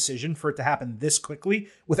bad decision for it to happen this quickly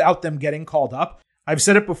without them getting called up. I've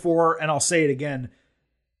said it before and I'll say it again.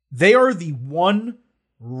 They are the one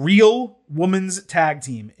real women's tag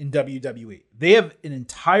team in WWE. They have an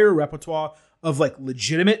entire repertoire of like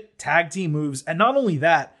legitimate tag team moves. And not only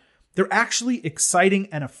that, they're actually exciting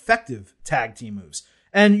and effective tag team moves.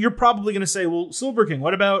 And you're probably going to say, well, Silver King,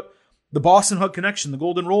 what about the Boston Hug Connection, the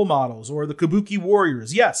Golden Role Models, or the Kabuki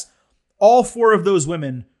Warriors? Yes, all 4 of those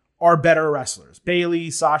women are better wrestlers.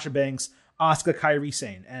 Bayley, Sasha Banks, Asuka, Kairi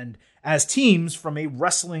Sane. And as teams, from a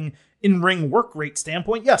wrestling in-ring work rate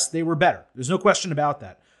standpoint, yes, they were better. There's no question about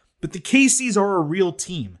that. But the Casey's are a real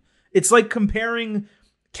team. It's like comparing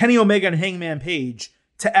Kenny Omega and Hangman Page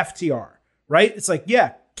to FTR, right? It's like,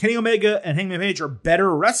 yeah, Kenny Omega and Hangman Page are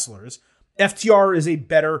better wrestlers. FTR is a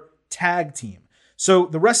better tag team. So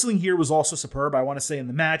the wrestling here was also superb. I want to say in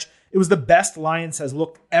the match, it was the best Lions has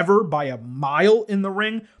looked ever by a mile in the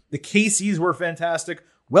ring. The Casey's were fantastic,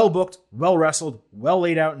 well booked, well wrestled, well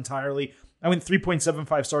laid out entirely. I went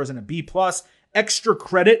 3.75 stars and a B+. Extra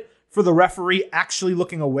credit for the referee actually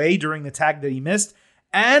looking away during the tag that he missed,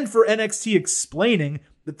 and for NXT explaining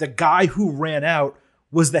that the guy who ran out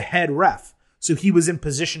was the head ref. So he was in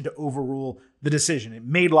position to overrule the decision. It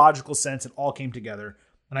made logical sense. It all came together,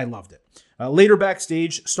 and I loved it. Later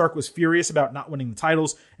backstage, Stark was furious about not winning the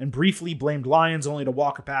titles and briefly blamed Lions, only to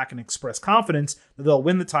walk it back and express confidence that they'll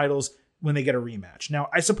win the titles when they get a rematch. Now,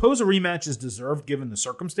 I suppose a rematch is deserved given the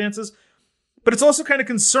circumstances, but it's also kind of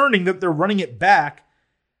concerning that they're running it back,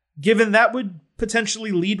 given that would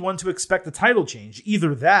potentially lead one to expect a title change.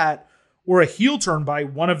 Either that or a heel turn by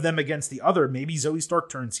one of them against the other. Maybe Zoe Stark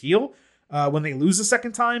turns heel when they lose a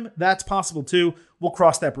second time. That's possible too. We'll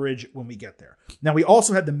cross that bridge when we get there. Now, we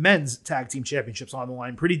also had the men's tag team championships on the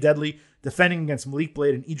line. Pretty Deadly defending against Malik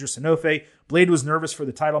Blade and Idris Enofe. Blade was nervous for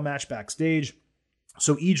the title match backstage,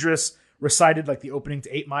 so Idris recited like the opening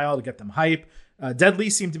to 8 Mile to get them hype. Deadly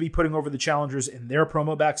seemed to be putting over the challengers in their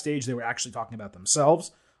promo backstage. They were actually talking about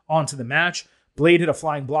themselves onto the match. Blade hit a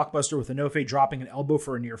flying blockbuster with Enofe dropping an elbow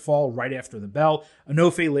for a near fall right after the bell.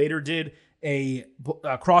 Enofe later did a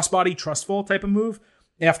crossbody trust fall type of move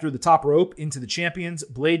after the top rope into the champions.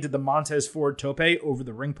 Blade did the Montez Ford tope over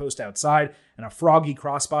the ring post outside and a froggy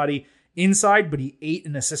crossbody inside, but he ate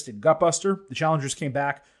an assisted gutbuster. The challengers came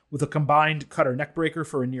back with a combined cutter neckbreaker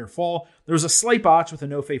for a near fall. There was a slight botch with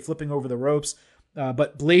Enofe flipping over the ropes,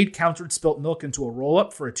 but Blade countered spilt milk into a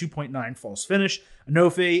roll-up for a 2.9 false finish.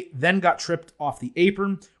 Enofe then got tripped off the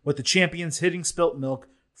apron, with the champions hitting spilt milk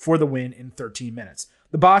for the win in 13 minutes.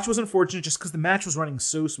 The botch was unfortunate just because the match was running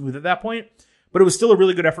so smooth at that point, but it was still a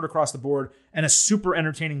really good effort across the board and a super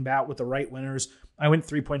entertaining bout with the right winners. I went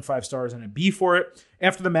 3.5 stars and a B for it.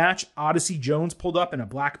 After the match, Odyssey Jones pulled up in a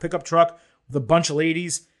black pickup truck with a bunch of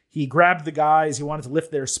ladies. He grabbed the guys. He wanted to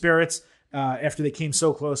lift their spirits after they came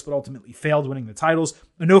so close, but ultimately failed winning the titles.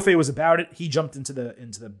 Enofe was about it. He jumped into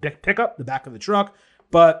the big pickup, the back of the truck,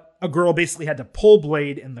 but a girl basically had to pull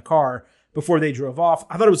Blade in the car before they drove off.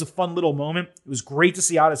 I thought it was a fun little moment. It was great to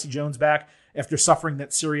see Odyssey Jones back after suffering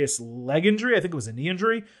that serious leg injury. I think it was a knee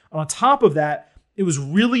injury. On top of that, it was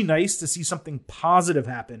really nice to see something positive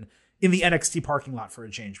happen in the NXT parking lot for a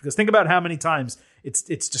change. Because think about how many times it's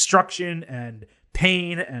destruction and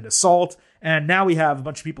pain and assault, and now we have a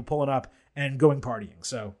bunch of people pulling up and going partying.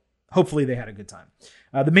 So hopefully they had a good time.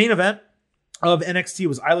 The main event of NXT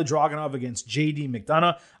was Ilja Dragunov against JD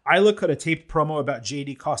McDonough. Ilja cut a taped promo about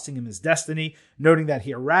JD costing him his destiny, noting that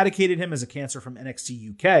he eradicated him as a cancer from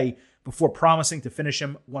NXT UK before promising to finish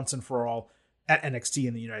him once and for all at NXT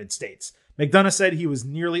in the United States. McDonough said he was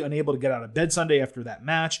nearly unable to get out of bed Sunday after that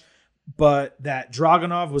match, but that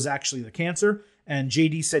Dragunov was actually the cancer, and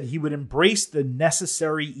JD said he would embrace the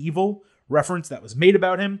necessary evil reference that was made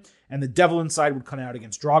about him, and the devil inside would come out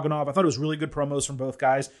against Dragunov. I thought it was really good promos from both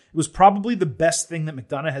guys. It was probably the best thing that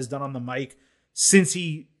McDonough has done on the mic since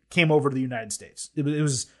he came over to the United States. It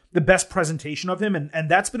was the best presentation of him, and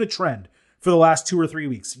that's been a trend for the last 2 or 3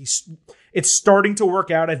 weeks. It's starting to work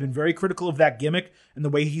out. I've been very critical of that gimmick and the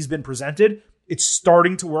way he's been presented. It's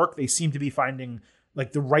starting to work. They seem to be finding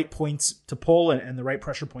like the right points to pull and the right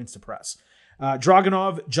pressure points to press.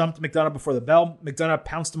 Dragunov jumped McDonough before the bell. McDonough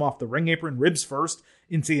pounced him off the ring apron, ribs first,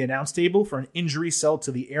 into the announce table for an injury cell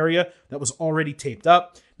to the area that was already taped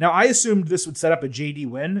up. Now, I assumed this would set up a JD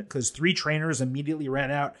win because 3 trainers immediately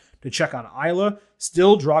ran out to check on Ilja.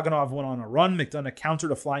 Still, Dragunov went on a run. McDonough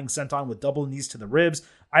countered a flying senton with double knees to the ribs.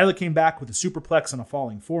 Ilja came back with a superplex and a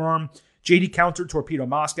falling forearm. JD countered Torpedo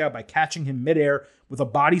Moscow by catching him midair with a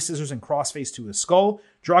body scissors and crossface to his skull.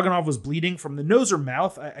 Dragunov was bleeding from the nose or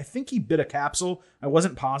mouth. I think he bit a capsule. I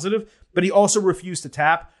wasn't positive, but he also refused to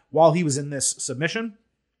tap while he was in this submission,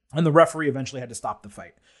 and the referee eventually had to stop the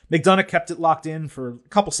fight. McDonough kept it locked in for a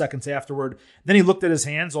couple seconds afterward. Then he looked at his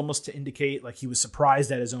hands almost to indicate like he was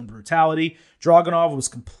surprised at his own brutality. Dragunov was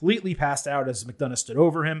completely passed out as McDonough stood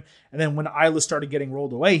over him. And then when Isla started getting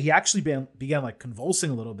rolled away, he actually began like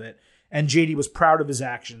convulsing a little bit. And JD was proud of his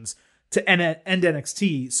actions to end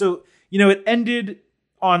NXT. So, it ended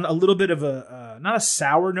on a little bit of a, not a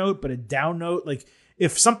sour note, but a down note. Like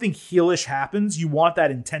if something heelish happens, you want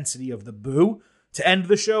that intensity of the boo to end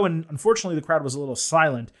the show. And unfortunately, the crowd was a little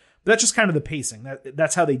silent. But that's just kind of the pacing.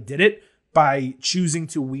 That's how they did it, by choosing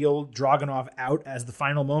to wheel Dragunov out as the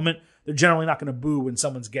final moment. They're generally not going to boo when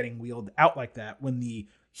someone's getting wheeled out like that, when the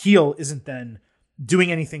heel isn't then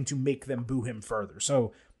doing anything to make them boo him further.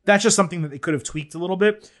 So that's just something that they could have tweaked a little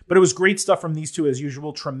bit. But it was great stuff from these two as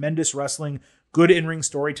usual. Tremendous wrestling, good in-ring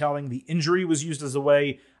storytelling. The injury was used as a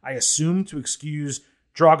way, I assume, to excuse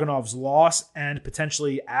Dragunov's loss and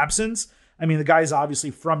potentially absence. I mean, the guy's obviously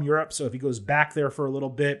from Europe, so if he goes back there for a little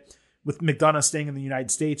bit, with McDonough staying in the United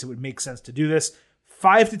States, it would make sense to do this.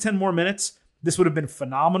 5 to 10 more minutes, this would have been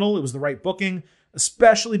phenomenal. It was the right booking,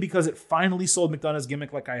 especially because it finally sold McDonough's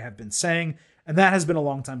gimmick, like I have been saying, and that has been a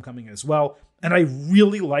long time coming as well. And I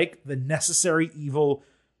really like the Necessary Evil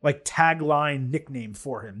like tagline nickname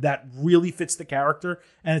for him. That really fits the character,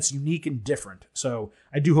 and it's unique and different. So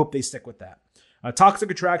I do hope they stick with that. Toxic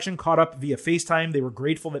Attraction caught up via FaceTime. They were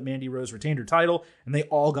grateful that Mandy Rose retained her title, and they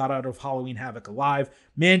all got out of Halloween Havoc alive.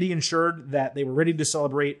 Mandy ensured that they were ready to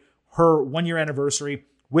celebrate her 1-year anniversary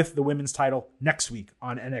with the women's title next week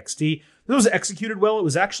on NXT. This was executed well. It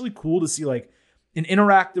was actually cool to see like an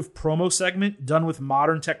interactive promo segment done with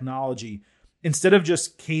modern technology instead of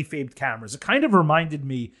just kayfabed cameras. It kind of reminded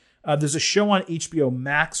me, there's a show on HBO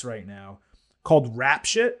Max right now called Rap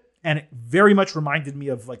Shit, and it very much reminded me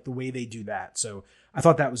of like the way they do that. So I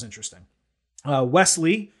thought that was interesting.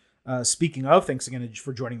 Wesley, speaking of, thanks again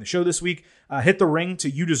for joining the show this week, hit the ring to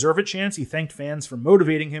 "You Deserve It" chants. He thanked fans for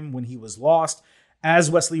motivating him when he was lost.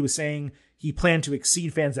 As Wesley was saying, he planned to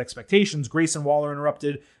exceed fans' expectations. Grayson Waller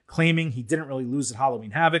interrupted, claiming he didn't really lose at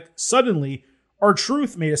Halloween Havoc. Suddenly,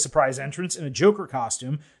 R-Truth made a surprise entrance in a Joker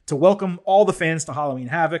costume to welcome all the fans to Halloween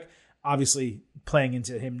Havoc, obviously playing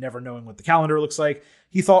into him never knowing what the calendar looks like.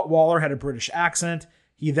 He thought Waller had a British accent.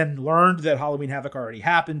 He then learned that Halloween Havoc already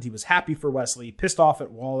happened. He was happy for Wesley, pissed off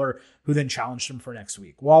at Waller, who then challenged him for next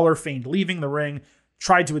week. Waller feigned leaving the ring,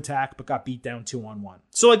 tried to attack, but got beat down 2-on-1.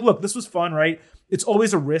 So, like, look, this was fun, right? It's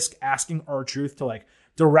always a risk asking R-Truth to, like,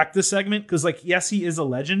 direct the segment, because, like, yes, he is a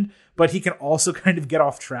legend, but he can also kind of get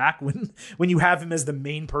off track when you have him as the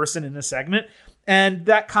main person in a segment. And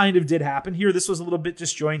that kind of did happen here. This was a little bit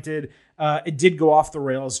disjointed. It did go off the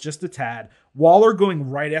rails just a tad. Waller going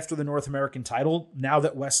right after the North American title, now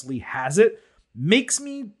that Wesley has it, makes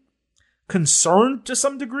me concerned to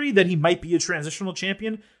some degree that he might be a transitional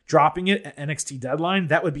champion, dropping it at NXT Deadline.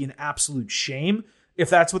 That would be an absolute shame if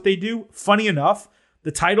that's what they do. Funny enough,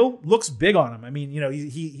 the title looks big on him. I mean,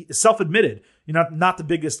 he self-admitted, not the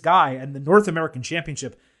biggest guy, and the North American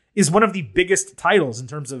Championship is one of the biggest titles in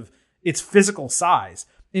terms of its physical size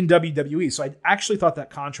in WWE. So I actually thought that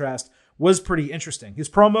contrast was pretty interesting. His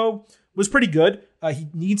promo was pretty good. He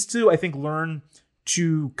needs to, I think, learn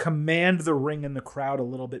to command the ring and the crowd a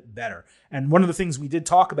little bit better. And one of the things we did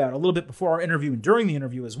talk about a little bit before our interview and during the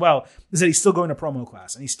interview as well is that he's still going to promo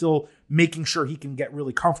class and he's still making sure he can get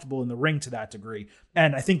really comfortable in the ring to that degree.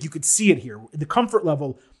 And I think you could see it here. The comfort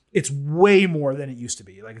level, it's way more than it used to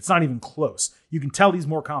be. Like, it's not even close. You can tell he's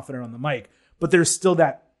more confident on the mic, but there's still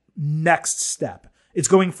that next step. It's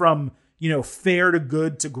going from, fair to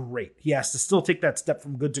good to great. He has to still take that step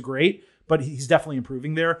from good to great, but he's definitely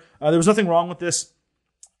improving there. There was nothing wrong with this.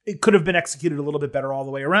 It could have been executed a little bit better all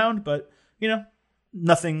the way around, but,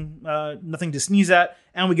 nothing to sneeze at.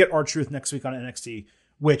 And we get R-Truth next week on NXT,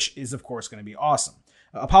 which is, of course, going to be awesome.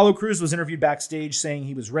 Apollo Crews was interviewed backstage saying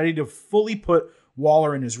he was ready to fully put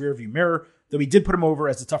Waller in his rearview mirror, though he did put him over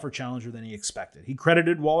as a tougher challenger than he expected. He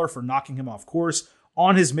credited Waller for knocking him off course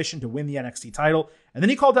on his mission to win the NXT title, and then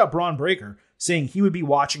he called out Braun Breaker, saying he would be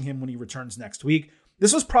watching him when he returns next week.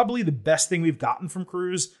 This was probably the best thing we've gotten from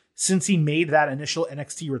Crews since he made that initial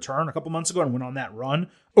NXT return a couple months ago and went on that run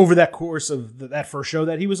over that course of that first show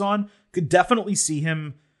that he was on. Could definitely see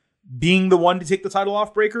him being the one to take the title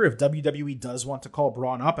off Breaker if WWE does want to call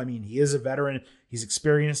Braun up. I mean, he is a veteran. He's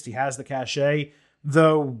experienced. He has the cachet.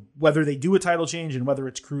 Though whether they do a title change and whether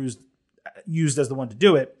it's Crews used as the one to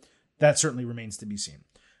do it, that certainly remains to be seen.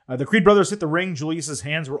 The Creed brothers hit the ring. Julius's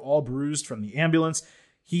hands were all bruised from the ambulance.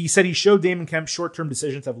 He said he showed Damon Kemp short-term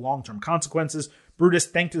decisions have long-term consequences. Brutus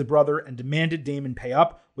thanked his brother and demanded Damon pay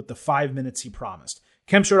up with the 5 minutes he promised.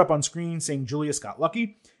 Kemp showed up on screen saying Julius got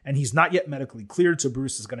lucky, and he's not yet medically cleared, so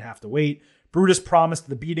Brutus is going to have to wait. Brutus promised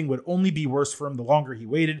the beating would only be worse for him the longer he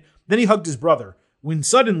waited. Then he hugged his brother, when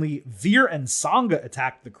suddenly Veer and Sangha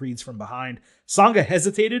attacked the Creeds from behind. Sangha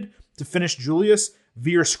hesitated to finish Julius.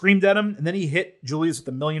 Veer screamed at him, and then he hit Julius with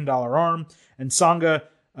a $1 million arm, and Sangha,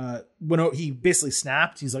 when he basically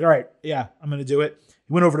snapped, he's like, all right, yeah, I'm going to do it.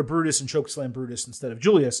 He went over to Brutus and chokeslammed Brutus instead of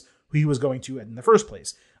Julius, who he was going to in the first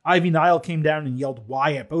place. Ivy Nile came down and yelled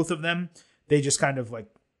why at both of them. They just kind of like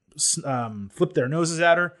flipped their noses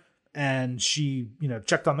at her, and she,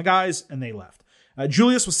 checked on the guys, and they left.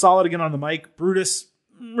 Julius was solid again on the mic. Brutus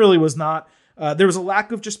really was not. There was a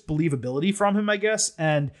lack of just believability from him, I guess,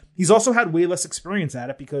 and he's also had way less experience at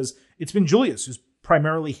it because it's been Julius who's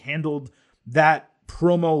primarily handled that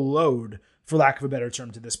promo load, for lack of a better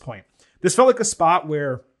term, to this point. This felt like a spot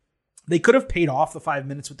where they could have paid off the 5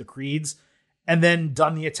 minutes with the Creeds and then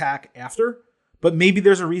done the attack after, but maybe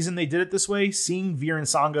there's a reason they did it this way. Seeing Veer and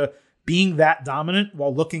Sangha being that dominant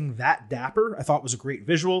while looking that dapper, I thought was a great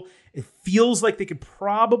visual. It feels like they could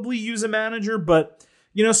probably use a manager, but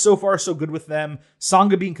so far so good with them.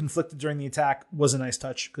 Sangha being conflicted during the attack was a nice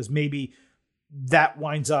touch because maybe that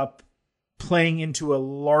winds up playing into a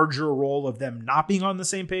larger role of them not being on the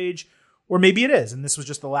same page, or maybe it is, and this was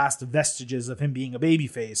just the last vestiges of him being a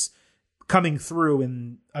babyface coming through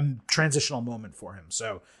in a transitional moment for him.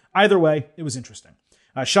 So either way, it was interesting.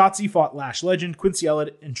 Shotzi fought Lash legend. Quincy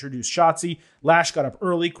Elliott introduced Shotzi. Lash got up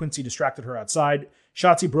early. Quincy distracted her outside.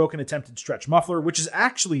 Shotzi broke an attempted stretch muffler, which is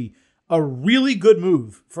actually a really good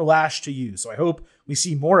move for Lash to use. So I hope we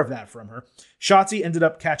see more of that from her. Shotzi ended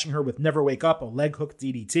up catching her with Never Wake Up, a leg hook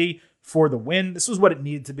DDT for the win. This was what it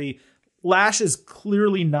needed to be. Lash is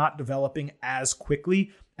clearly not developing as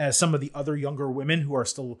quickly as some of the other younger women who are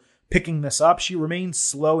still picking this up. She remains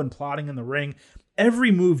slow and plodding in the ring.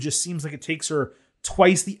 Every move just seems like it takes her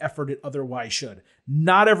twice the effort it otherwise should.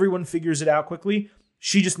 Not everyone figures it out quickly.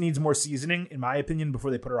 She just needs more seasoning, in my opinion,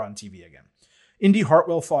 before they put her on TV again. Indy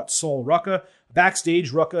Hartwell fought Sol Rucka.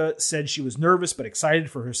 Backstage, Rucka said she was nervous but excited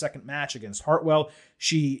for her second match against Hartwell.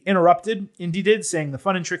 She interrupted, Indy did, saying the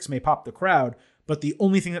fun and tricks may pop the crowd, but the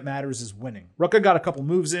only thing that matters is winning. Rucka got a couple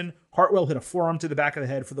moves in. Hartwell hit a forearm to the back of the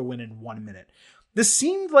head for the win in 1 minute. This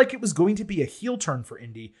seemed like it was going to be a heel turn for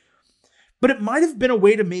Indy, but it might have been a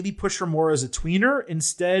way to maybe push her more as a tweener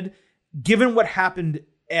instead, given what happened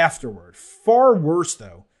afterward. Far worse,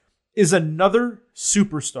 though, is another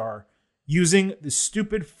superstar using the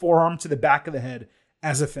stupid forearm to the back of the head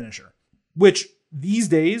as a finisher, which these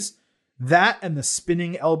days, that and the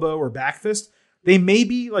spinning elbow or back fist, they may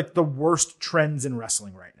be like the worst trends in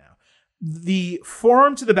wrestling right now. The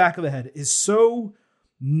forearm to the back of the head is so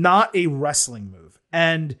not a wrestling move.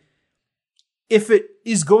 And if it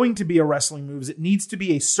is going to be a wrestling move, it needs to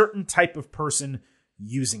be a certain type of person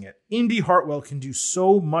using it. Indy Hartwell can do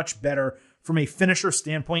so much better from a finisher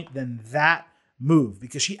standpoint than that move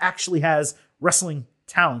because she actually has wrestling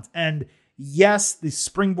talent. And yes, the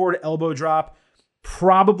springboard elbow drop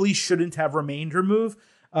probably shouldn't have remained her move.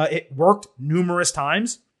 It worked numerous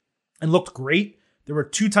times and looked great. There were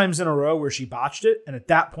 2 times in a row where she botched it. And at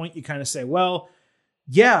that point, you kind of say, well,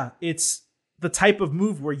 yeah, it's the type of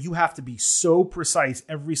move where you have to be so precise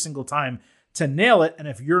every single time to nail it. And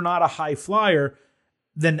if you're not a high flyer,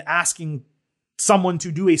 then asking someone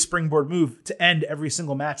to do a springboard move to end every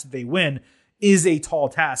single match that they win is a tall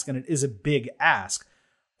task and it is a big ask.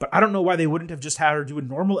 But I don't know why they wouldn't have just had her do a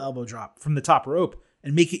normal elbow drop from the top rope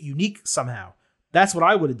and make it unique somehow. That's what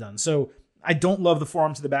I would have done. So I don't love the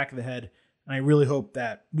forearm to the back of the head. And I really hope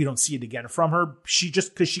that we don't see it again from her.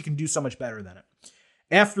 Because she can do so much better than it.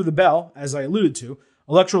 After the bell, as I alluded to,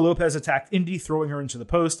 Elektra Lopez attacked Indy, throwing her into the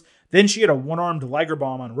post. Then she had a one-armed Liger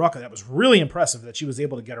bomb on Rucka. That was really impressive that she was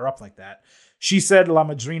able to get her up like that. She said La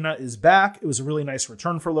Madrina is back. It was a really nice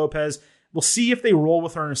return for Lopez. We'll see if they roll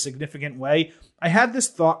with her in a significant way. I had this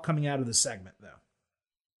thought coming out of the segment, though.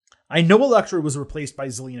 I know Elektra was replaced by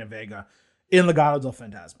Zelina Vega in Legado del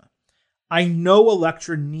Fantasma. I know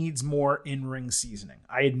Elektra needs more in-ring seasoning.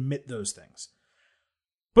 I admit those things.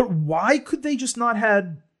 But why could they just not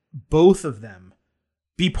had both of them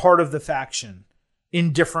be part of the faction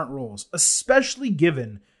in different roles, especially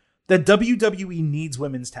given that WWE needs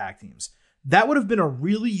women's tag teams? That would have been a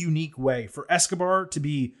really unique way for Escobar to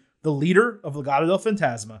be the leader of Legado del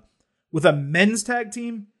Fantasma with a men's tag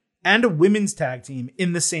team and a women's tag team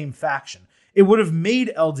in the same faction. It would have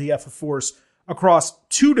made LDF a force across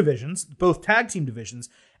 2 divisions, both tag team divisions.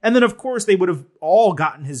 And then, of course, they would have all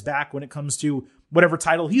gotten his back when it comes to whatever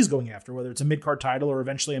title he's going after, whether it's a mid-card title or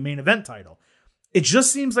eventually a main event title. It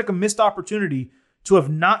just seems like a missed opportunity to have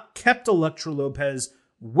not kept Elektra Lopez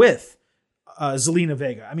with Zelina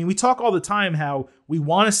Vega. I mean, we talk all the time how we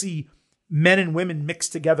want to see men and women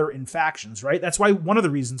mixed together in factions, right? That's why one of the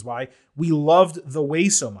reasons why we loved The Way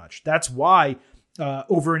so much. That's why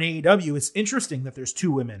over in AEW, it's interesting that there's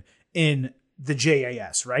 2 women in the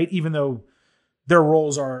JAS, right? Even though their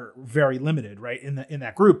roles are very limited, right? In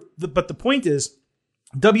that group. But the point is,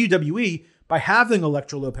 WWE, by having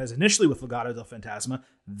Elektra Lopez initially with Legado del Fantasma,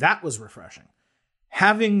 that was refreshing.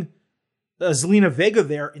 Having Zelina Vega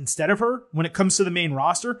there instead of her, when it comes to the main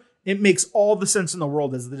roster, it makes all the sense in the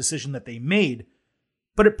world as the decision that they made.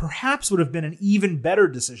 But it perhaps would have been an even better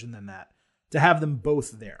decision than that to have them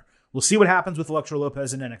both there. We'll see what happens with Elektra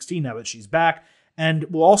Lopez in NXT now that she's back. And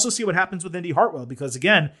we'll also see what happens with Indy Hartwell, because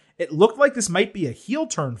again, it looked like this might be a heel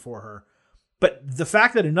turn for her. But the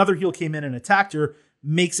fact that another heel came in and attacked her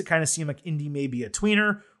makes it kind of seem like Indy may be a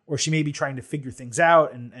tweener, or she may be trying to figure things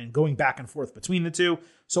out and going back and forth between the two.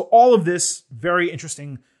 So all of this, very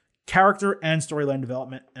interesting character and storyline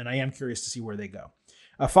development, and I am curious to see where they go.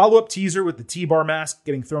 A follow-up teaser with the T-Bar mask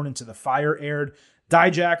getting thrown into the fire aired.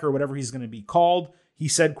 Dijak, or whatever he's going to be called, he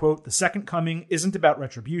said, quote, "The second coming isn't about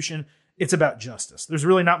retribution, it's about justice." There's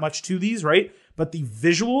really not much to these, right? But the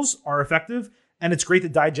visuals are effective, and it's great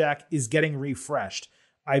that Dijak is getting refreshed.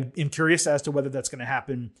 I am curious as to whether that's going to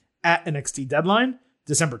happen at NXT Deadline,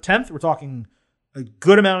 December 10th. We're talking a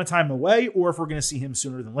good amount of time away, or if we're going to see him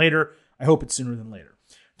sooner than later. I hope it's sooner than later.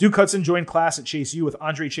 Duke Hudson joined class at Chase U with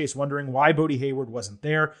Andre Chase wondering why Bodie Hayward wasn't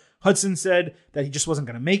there. Hudson said that he just wasn't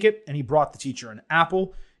going to make it, and he brought the teacher an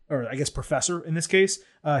apple, or I guess professor in this case.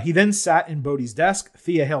 He then sat in Bodie's desk.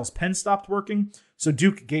 Thea Hale's pen stopped working, so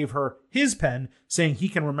Duke gave her his pen, saying he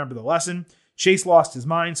can remember the lesson. Chase lost his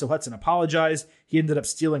mind, so Hudson apologized. He ended up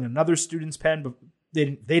stealing another student's pen, but they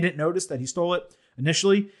didn't notice that he stole it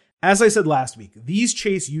initially. As I said last week, these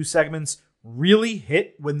Chase U segments really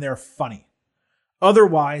hit when they're funny.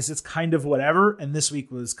 Otherwise, it's kind of whatever, and this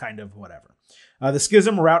week was kind of whatever. The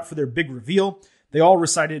Schism were out for their big reveal. They all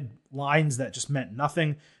recited lines that just meant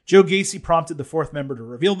nothing. Joe Gacy prompted the 4th member to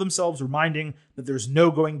reveal themselves, reminding that there's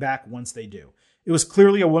no going back once they do. It was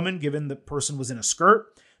clearly a woman, given the person was in a skirt.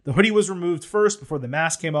 The hoodie was removed first before the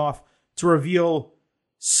mask came off to reveal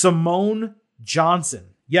Simone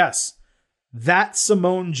Johnson. Yes, that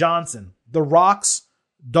Simone Johnson, The Rock's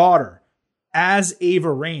daughter, as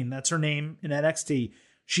Ava Raine. That's her name in NXT.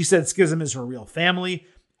 She said Schism is her real family.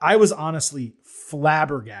 I was honestly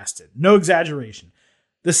flabbergasted. No exaggeration.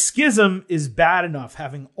 The Schism is bad enough,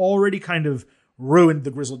 having already kind of ruined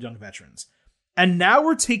the Grizzled Young Veterans. And now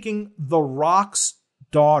we're taking The Rock's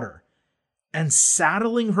daughter and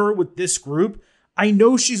saddling her with this group. I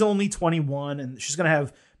know she's only 21 and she's going to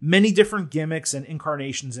have many different gimmicks and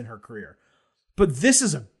incarnations in her career. But this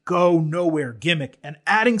is a go-nowhere gimmick. And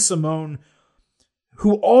adding Simone,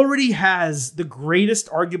 who already has the greatest,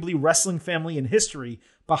 arguably, wrestling family in history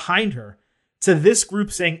behind her, to this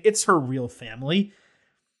group saying it's her real family,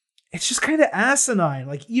 it's just kind of asinine.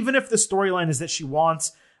 Like, even if the storyline is that she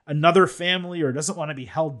wants another family or doesn't want to be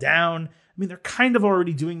held down, I mean, they're kind of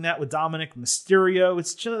already doing that with Dominic Mysterio.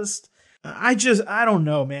 It's just, I don't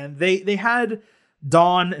know, man. They had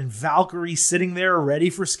Dawn and Valkyrie sitting there ready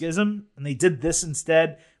for Schism, and they did this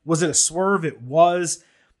instead. Was it a swerve? It was.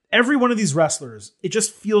 Every one of these wrestlers, it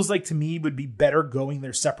just feels like to me would be better going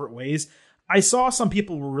their separate ways. I saw some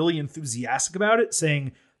people were really enthusiastic about it,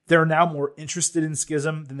 saying they're now more interested in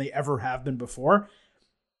Schism than they ever have been before.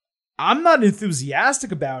 I'm not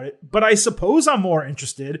enthusiastic about it, but I suppose I'm more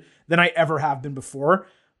interested than I ever have been before.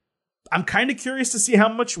 I'm kind of curious to see how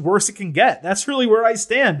much worse it can get. That's really where I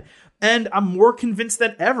stand. And I'm more convinced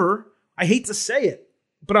than ever, I hate to say it,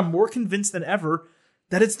 but I'm more convinced than ever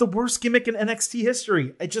that it's the worst gimmick in NXT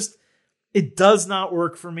history. It does not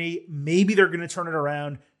work for me. Maybe they're going to turn it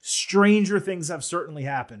around. Stranger things have certainly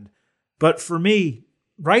happened. But for me,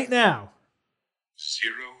 right now,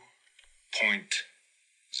 0.0.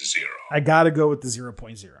 I got to go with the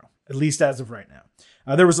 0.0, at least as of right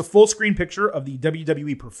now. There was a full screen picture of the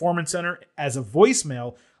WWE Performance Center as a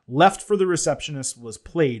voicemail left for the receptionist was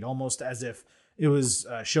played, almost as if it was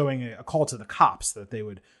showing a call to the cops that they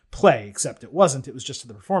would play, except it wasn't. It was just to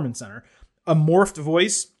the Performance Center. A morphed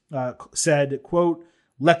voice said, quote,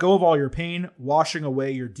 "Let go of all your pain, washing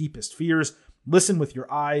away your deepest fears. Listen with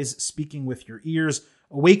your eyes, speaking with your ears.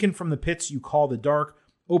 Awaken from the pits you call the dark.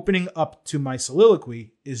 Opening up to my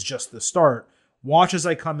soliloquy is just the start. Watch as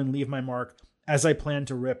I come and leave my mark, as I plan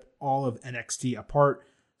to rip all of NXT apart.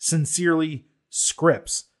 Sincerely,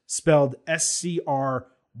 Scripps," spelled SCRYPTS.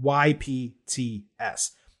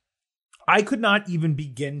 I could not even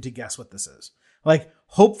begin to guess what this is. Like,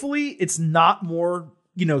 hopefully it's not more,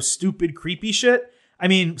 stupid, creepy shit. I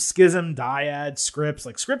mean, Schism, Dyad, Scripps.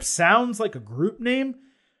 Like, Scripps sounds like a group name,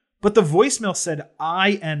 but the voicemail said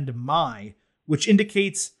I and my, which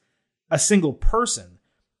indicates a single person.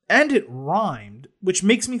 And it rhymed, which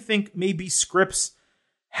makes me think maybe Scripps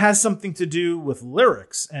has something to do with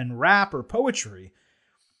lyrics and rap or poetry.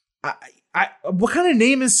 What kind of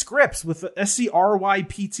name is Scripps with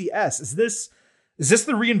Scrypts? Is this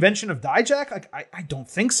the reinvention of Dijak? Like, I don't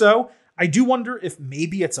think so. I do wonder if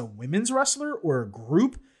maybe it's a women's wrestler or a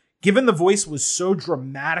group. Given the voice was so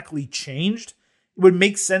dramatically changed, it would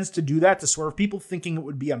make sense to do that to swerve people thinking it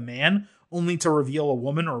would be a man, only to reveal a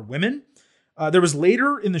woman or women. There was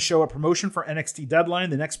later in the show a promotion for NXT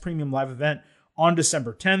Deadline, the next premium live event on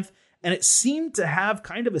December 10th, and it seemed to have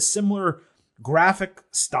kind of a similar graphic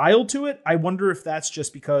style to it. I wonder if that's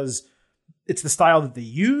just because it's the style that they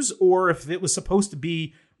use, or if it was supposed to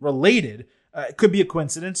be related. It could be a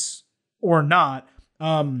coincidence or not.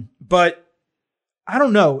 But I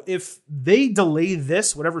don't know. If they delay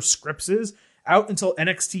this, whatever Scripps is, out until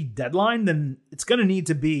NXT Deadline, then it's going to need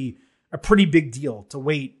to be a pretty big deal to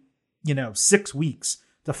wait, 6 weeks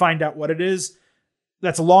to find out what it is.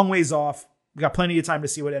 That's a long ways off. We got plenty of time to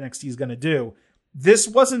see what NXT is going to do. This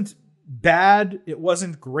wasn't bad. It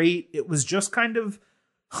wasn't great. It was just kind of,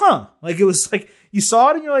 like, it was like you saw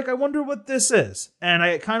it and you're like, I wonder what this is. And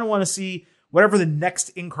I kind of want to see whatever the next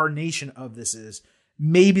incarnation of this is.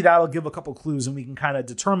 Maybe that'll give a couple clues and we can kind of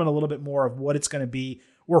determine a little bit more of what it's going to be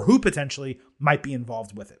or who potentially might be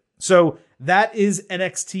involved with it. So that is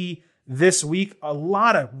NXT this week. A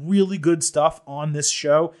lot of really good stuff on this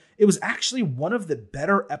show. It was actually one of the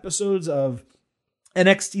better episodes of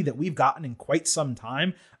NXT that we've gotten in quite some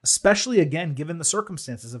time, especially, again, given the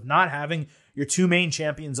circumstances of not having your two main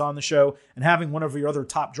champions on the show and having one of your other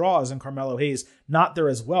top draws in Carmelo Hayes not there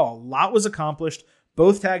as well. A lot was accomplished.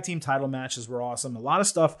 Both tag team title matches were awesome. A lot of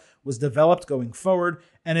stuff was developed going forward,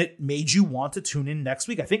 and it made you want to tune in next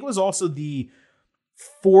week. I think it was also the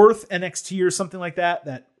fourth NXT or something like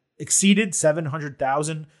that exceeded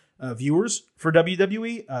 700,000 viewers for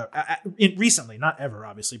WWE recently, not ever,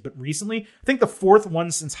 obviously, but recently. I think the fourth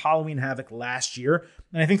one since Halloween Havoc last year,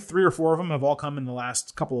 and I think 3 or 4 of them have all come in the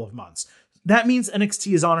last couple of months. That means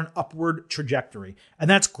NXT is on an upward trajectory, and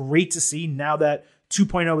that's great to see now that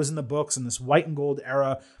 2.0 is in the books and this white and gold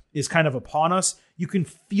era is kind of upon us. You can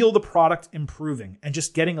feel the product improving and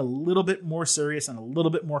just getting a little bit more serious and a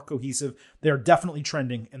little bit more cohesive. They're definitely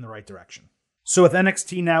trending in the right direction. So with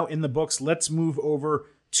NXT now in the books, let's move over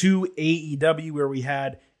to AEW, where we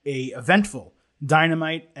had a eventful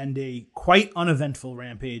Dynamite and a quite uneventful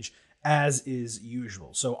Rampage, as is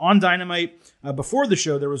usual. So on Dynamite, before the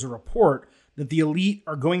show, there was a report that the Elite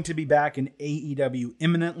are going to be back in AEW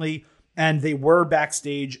imminently, and they were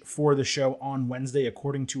backstage for the show on Wednesday,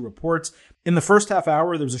 according to reports. In the first half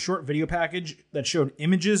hour, there was a short video package that showed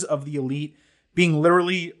images of the Elite being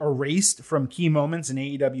literally erased from key moments in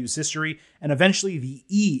AEW's history, and eventually the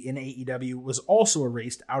E in AEW was also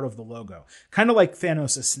erased out of the logo. Kind of like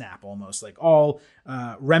Thanos' snap, almost, like all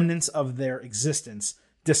remnants of their existence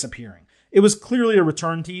disappearing. It was clearly a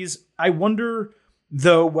return tease. I wonder,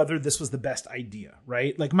 though, whether this was the best idea,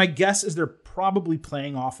 right? Like, my guess is they're probably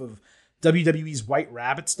playing off of WWE's White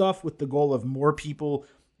Rabbit stuff with the goal of more people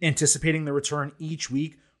anticipating the return each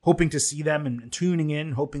week, hoping to see them and tuning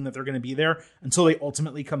in, hoping that they're going to be there until they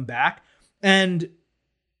ultimately come back. And,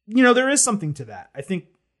 there is something to that. I think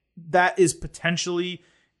that is potentially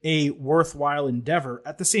a worthwhile endeavor.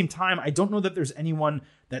 At the same time, I don't know that there's anyone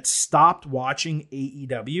that stopped watching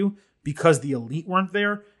AEW because the Elite weren't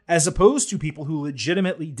there, as opposed to people who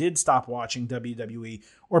legitimately did stop watching WWE,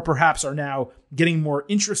 or perhaps are now getting more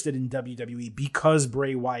interested in WWE because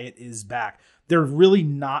Bray Wyatt is back. They're really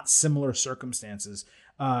not similar circumstances,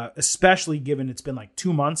 especially given it's been like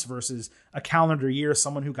 2 months versus a calendar year,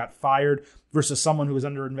 someone who got fired versus someone who was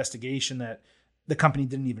under investigation that the company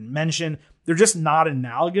didn't even mention. They're just not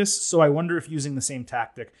analogous. So I wonder if using the same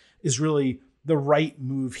tactic is really the right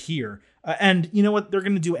move here. And you know what they're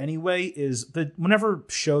going to do anyway is that whenever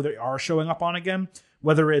show they are showing up on again,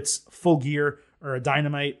 whether it's Full Gear or a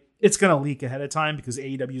Dynamite, it's going to leak ahead of time because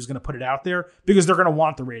AEW is going to put it out there because they're going to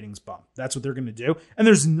want the ratings bump. That's what they're going to do. And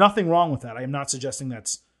there's nothing wrong with that. I am not suggesting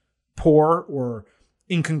that's poor or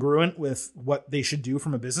incongruent with what they should do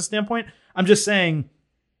from a business standpoint. I'm just saying,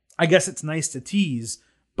 I guess it's nice to tease,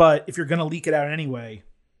 but if you're going to leak it out anyway,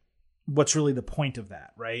 what's really the point of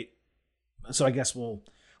that, right? So I guess we'll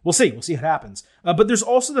see. We'll see what happens. But there's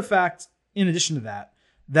also the fact, in addition to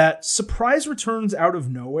that surprise returns out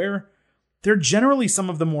of nowhere, they're generally some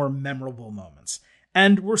of the more memorable moments.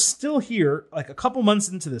 And we're still here, like a couple months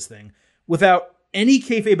into this thing, without any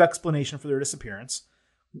kayfabe explanation for their disappearance.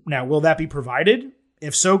 Now, will that be provided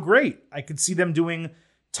If so, great. I could see them doing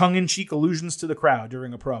tongue-in-cheek allusions to the crowd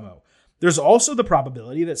during a promo. There's also the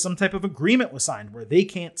probability that some type of agreement was signed where they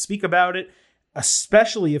can't speak about it,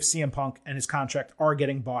 especially if CM Punk and his contract are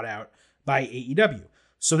getting bought out by AEW.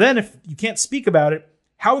 So then if you can't speak about it,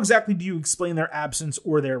 how exactly do you explain their absence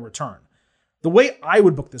or their return? The way I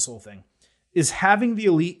would book this whole thing is having the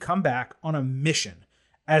Elite come back on a mission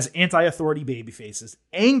as anti-authority babyfaces,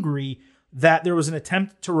 angry that there was an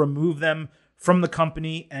attempt to remove them from the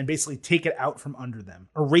company and basically take it out from under them,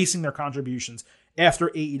 erasing their contributions after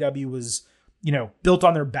AEW was, built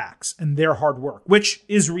on their backs and their hard work, which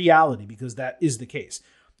is reality because that is the case.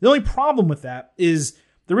 The only problem with that is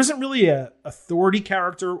there isn't really a authority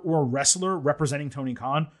character or a wrestler representing Tony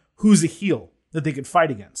Khan who's a heel that they could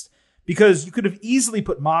fight against. Because you could have easily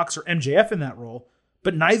put Mox or MJF in that role,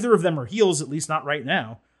 but neither of them are heels, at least not right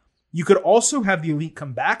now. You could also have the Elite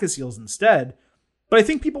come back as heels instead, but I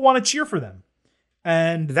think people want to cheer for them.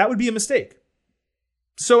 And that would be a mistake.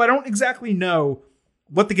 So I don't exactly know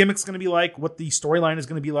what the gimmick's going to be like, what the storyline is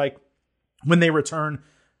going to be like when they return.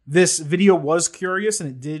 This video was curious and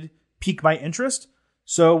it did pique my interest.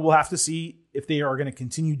 So we'll have to see if they are going to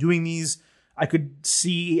continue doing these. I could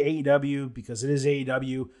see AEW, because it is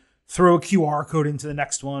AEW, throw a QR code into the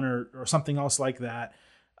next one or something else like that.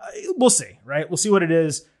 We'll see, right? We'll see what it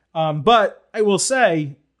is. But I will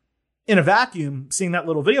say, in a vacuum, seeing that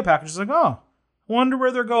little video package is like, oh, I wonder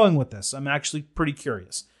where they're going with this. I'm actually pretty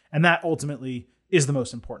curious. And that ultimately is the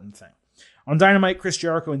most important thing. On Dynamite, Chris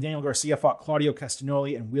Jericho and Daniel Garcia fought Claudio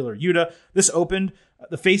Castagnoli and Wheeler Yuta. This opened.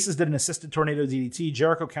 The Faces did an assisted tornado DDT.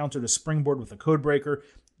 Jericho countered a springboard with a codebreaker.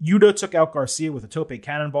 Yuta took out Garcia with a tope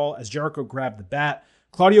cannonball as Jericho grabbed the bat.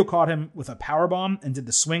 Claudio caught him with a powerbomb and did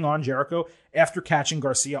the swing on Jericho after catching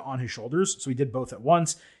Garcia on his shoulders, so he did both at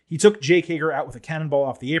once. He took Jake Hager out with a cannonball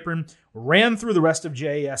off the apron, ran through the rest of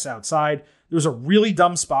JAS outside. There was a really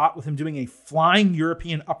dumb spot with him doing a flying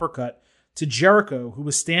European uppercut to Jericho, who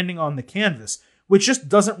was standing on the canvas, which just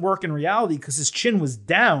doesn't work in reality because his chin was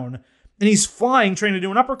down and he's flying trying to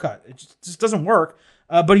do an uppercut. It just doesn't work.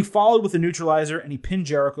 But he followed with a neutralizer and he pinned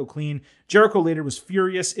Jericho clean. Jericho later was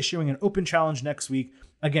furious, issuing an open challenge next week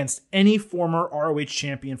against any former ROH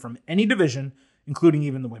champion from any division, including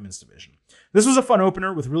even the women's division. This was a fun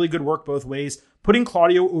opener with really good work both ways. Putting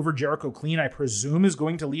Claudio over Jericho clean, I presume, is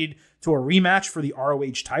going to lead to a rematch for the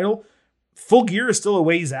ROH title. Full Gear is still a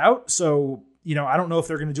ways out, so, I don't know if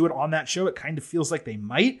they're going to do it on that show. It kind of feels like they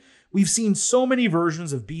might. We've seen so many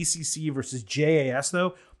versions of BCC versus JAS,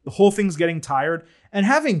 though. The whole thing's getting tired. And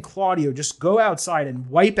having Claudio just go outside and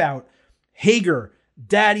wipe out Hager,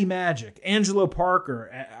 Daddy Magic, Angelo Parker.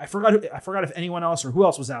 I forgot if anyone else or who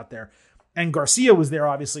else was out there. And Garcia was there,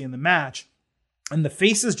 obviously, in the match. And the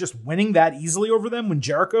Faces just winning that easily over them when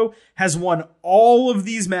Jericho has won all of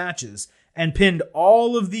these matches and pinned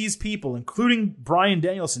all of these people, including Bryan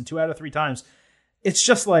Danielson 2 out of 3 times. It's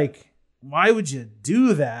just like, why would you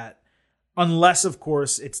do that? Unless, of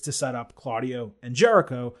course, it's to set up Claudio and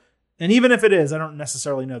Jericho. And even if it is, I don't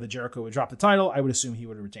necessarily know that Jericho would drop the title. I would assume he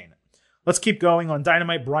would retain it. Let's keep going. On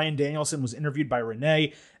Dynamite, Bryan Danielson was interviewed by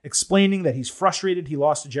Renee, explaining that he's frustrated he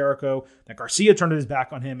lost to Jericho, that Garcia turned his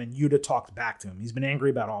back on him, and Yuta talked back to him. He's been angry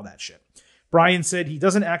about all that shit. Bryan said he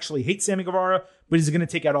doesn't actually hate Sammy Guevara, but he's going to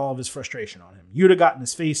take out all of his frustration on him. Yuta got in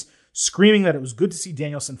his face, screaming that it was good to see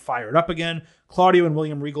Danielson fired up again. Claudio and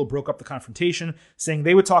William Regal broke up the confrontation, saying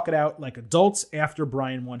they would talk it out like adults after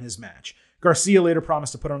Bryan won his match. Garcia later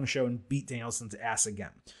promised to put on a show and beat Danielson's ass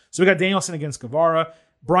again. So we got Danielson against Guevara.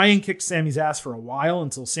 Bryan kicked Sammy's ass for a while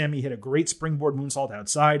until Sammy hit a great springboard moonsault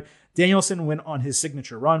outside. Danielson went on his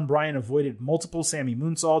signature run. Bryan avoided multiple Sammy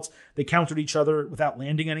moonsaults. They countered each other without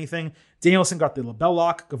landing anything. Danielson got the label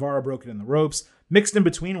lock. Guevara broke it in the ropes. Mixed in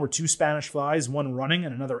between were 2 Spanish flies, one running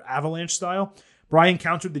and another avalanche style. Bryan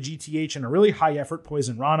countered the GTH in a really high effort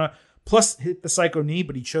Poison Rana, plus hit the Psycho Knee,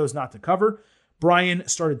 but he chose not to cover. Bryan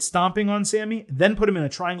started stomping on Sammy, then put him in a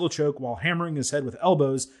triangle choke while hammering his head with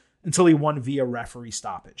elbows until he won via referee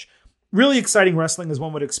stoppage. Really exciting wrestling, as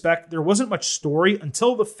one would expect. There wasn't much story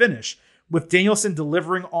until the finish, with Danielson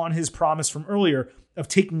delivering on his promise from earlier of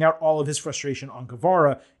taking out all of his frustration on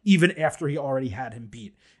Guevara, even after he already had him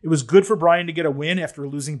beat. It was good for Bryan to get a win after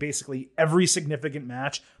losing basically every significant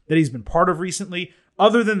match that he's been part of recently.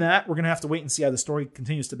 Other than that, we're going to have to wait and see how the story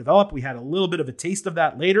continues to develop. We had a little bit of a taste of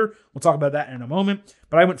that later. We'll talk about that in a moment.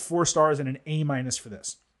 But I went 4 stars and an A- for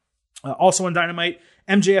this. Also on Dynamite,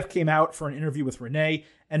 MJF came out for an interview with Renee,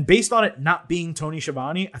 and based on it not being Tony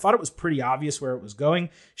Schiavone, I thought it was pretty obvious where it was going.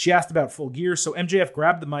 She asked about Full Gear, so MJF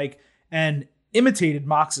grabbed the mic and imitated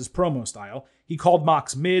Mox's promo style. He called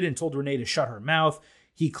Mox mid and told Renee to shut her mouth.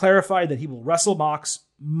 He clarified that he will wrestle Mox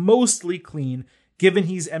mostly clean, given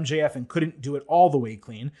he's MJF and couldn't do it all the way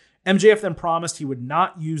clean. MJF then promised he would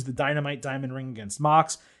not use the Dynamite Diamond Ring against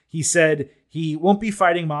Mox. He said he won't be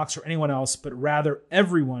fighting Mox or anyone else, but rather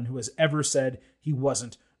everyone who has ever said he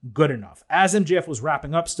wasn't good enough. As MJF was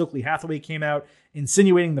wrapping up, Stokely Hathaway came out,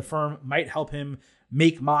 insinuating the firm might help him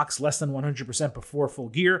make Mox less than 100% before Full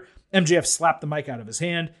Gear. MJF slapped the mic out of his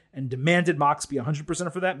hand and demanded Mox be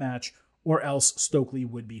 100% for that match, or else Stokely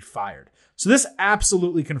would be fired. So this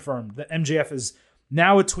absolutely confirmed that MJF is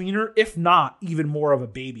now a tweener, if not even more of a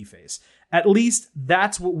babyface. At least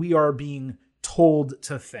that's what we are being told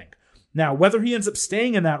to think. Now, whether he ends up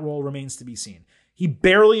staying in that role remains to be seen. He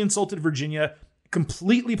barely insulted Virginia,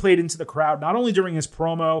 completely played into the crowd, not only during his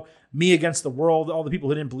promo, me against the world, all the people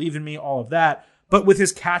who didn't believe in me, all of that, but with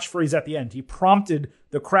his catchphrase at the end. He prompted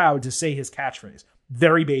the crowd to say his catchphrase.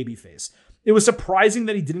 Very babyface. It was surprising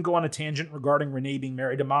that he didn't go on a tangent regarding Renee being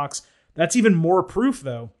married to Mox. That's even more proof,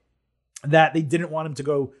 though, that they didn't want him to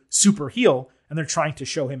go super heel, and they're trying to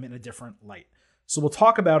show him in a different light. So we'll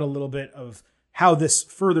talk about a little bit of how this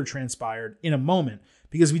further transpired in a moment,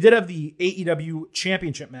 because we did have the AEW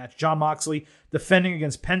Championship match, Jon Moxley defending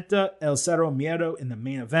against Penta El Cero Miedo in the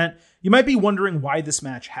main event. You might be wondering why this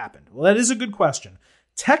match happened. Well, that is a good question.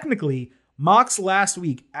 Technically, Mox last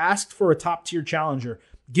week asked for a top-tier challenger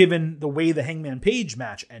given the way the Hangman Page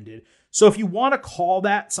match ended. So if you want to call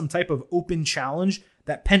that some type of open challenge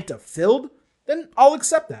that Penta filled, then I'll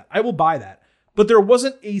accept that. I will buy that. But there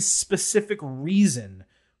wasn't a specific reason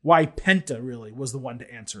why Penta really was the one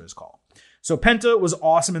to answer his call. So Penta was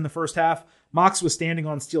awesome in the first half. Mox was standing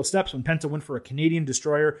on steel steps when Penta went for a Canadian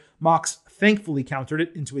destroyer. Mox thankfully countered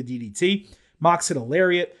it into a DDT. Mox hit a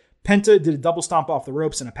lariat. Penta did a double stomp off the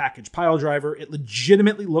ropes and a package pile driver. It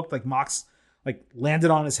legitimately looked like Mox landed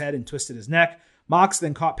on his head and twisted his neck. Mox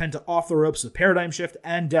then caught Penta off the ropes with Paradigm Shift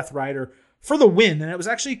and Death Rider for the win, and it was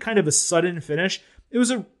actually kind of a sudden finish. It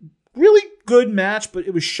was a really good match, but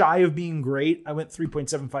it was shy of being great. I went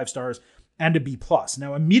 3.75 stars and a B+.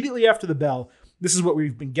 Now, immediately after the bell, this is what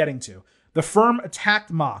we've been getting to. The firm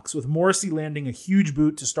attacked Mox, with Morrissey landing a huge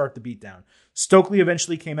boot to start the beatdown. Stokely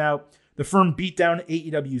eventually came out. The firm beat down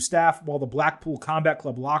AEW staff while the Blackpool Combat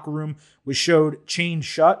Club locker room was showed chained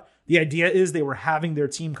shut. The idea is they were having their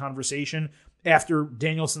team conversation after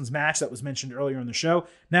Danielson's match that was mentioned earlier in the show.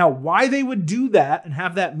 Now, why they would do that and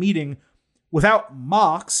have that meeting without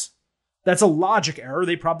Mox, that's a logic error.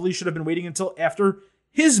 They probably should have been waiting until after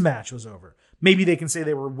his match was over. Maybe they can say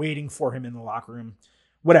they were waiting for him in the locker room.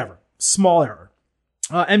 Whatever. Small error.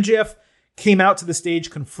 MJF came out to the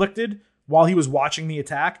stage conflicted while he was watching the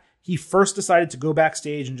attack. He first decided to go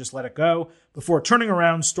backstage and just let it go before turning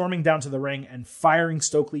around, storming down to the ring, and firing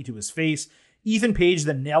Stokely to his face. Ethan Page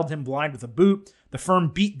then nailed him blind with a boot. The firm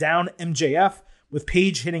beat down MJF, with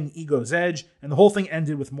Page hitting Ego's Edge, and the whole thing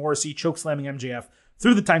ended with Morrissey chokeslamming MJF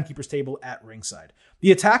through the timekeeper's table at ringside.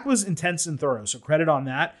 The attack was intense and thorough, so credit on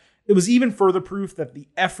that. It was even further proof that the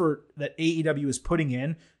effort that AEW is putting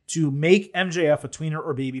in to make MJF a tweener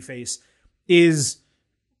or babyface is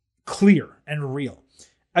clear and real.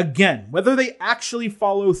 Again, whether they actually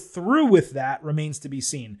follow through with that remains to be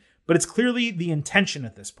seen, but it's clearly the intention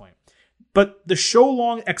at this point. But the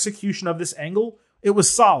show-long execution of this angle, it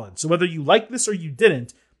was solid. So whether you like this or you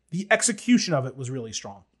didn't, the execution of it was really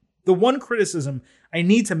strong. The one criticism I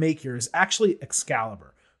need to make here is actually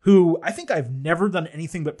Excalibur, who I think I've never done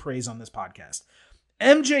anything but praise on this podcast.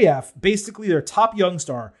 MJF, basically their top young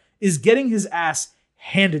star, is getting his ass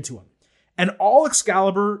handed to him. And all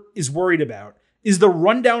Excalibur is worried about is the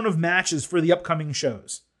rundown of matches for the upcoming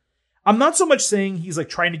shows. I'm not so much saying he's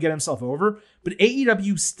trying to get himself over, but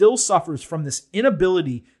AEW still suffers from this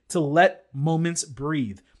inability to let moments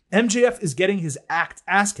breathe. MJF is getting his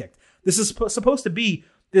ass kicked. This is supposed to be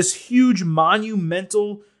this huge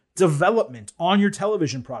monumental development on your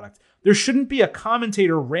television product. There shouldn't be a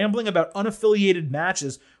commentator rambling about unaffiliated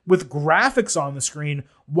matches with graphics on the screen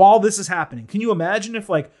while this is happening. Can you imagine if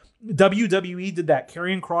WWE did that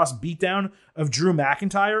Karrion Kross beatdown of Drew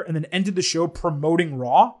McIntyre and then ended the show promoting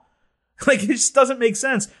Raw? It just doesn't make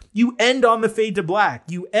sense. You end on the fade to black.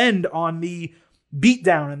 You end on the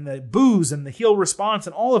beatdown and the boos and the heel response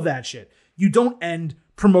and all of that shit. You don't end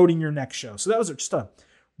promoting your next show. So that was just a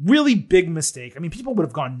really big mistake. I mean, people would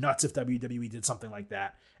have gone nuts if WWE did something like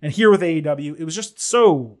that. And here with AEW, it was just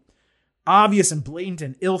so obvious and blatant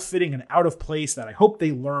and ill-fitting and out of place that I hope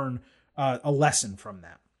they learn a lesson from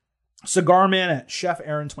that. Cigar Man at Chef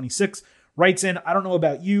Aaron 26 writes in, I don't know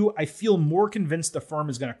about you, I feel more convinced the firm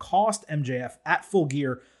is going to cost MJF at Full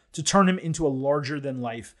Gear to turn him into a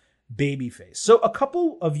larger-than-life babyface. So a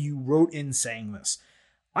couple of you wrote in saying this.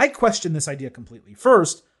 I question this idea completely.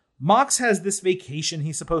 First, Mox has this vacation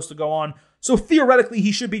he's supposed to go on. So theoretically,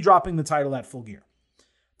 he should be dropping the title at Full Gear.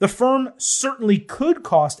 The firm certainly could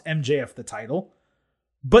cost MJF the title,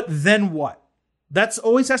 but then what? That's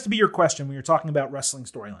always has to be your question when you're talking about wrestling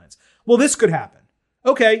storylines. Well, this could happen.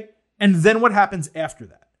 Okay, and then what happens after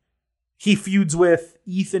that? He feuds with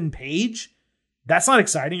Ethan Page? That's not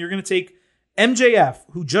exciting. You're going to take MJF,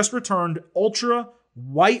 who just returned ultra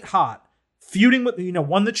white hot, feuding with,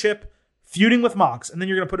 won the chip, feuding with Mox, and then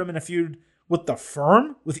you're going to put him in a feud with the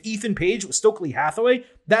firm, with Ethan Page, with Stokely Hathaway.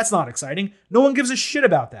 That's not exciting. No one gives a shit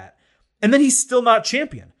about that. And then he's still not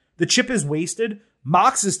champion. The chip is wasted.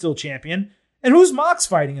 Mox is still champion. And who's Mox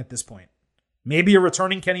fighting at this point? Maybe a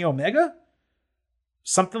returning Kenny Omega?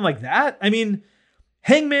 Something like that? I mean,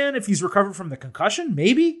 Hangman, if he's recovered from the concussion,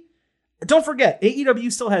 maybe? Don't forget,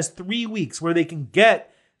 AEW still has 3 weeks where they can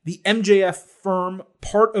get the MJF firm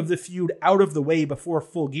part of the feud out of the way before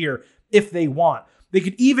Full Gear if they want. They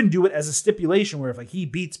could even do it as a stipulation where if he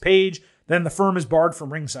beats Page, then the firm is barred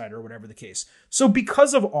from ringside or whatever the case. So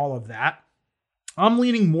because of all of that, I'm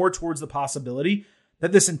leaning more towards the possibility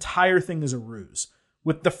that this entire thing is a ruse,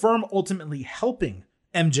 with the firm ultimately helping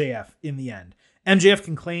MJF in the end. MJF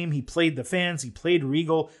can claim he played the fans, he played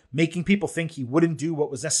Regal, making people think he wouldn't do what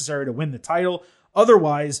was necessary to win the title.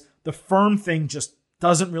 Otherwise, the firm thing just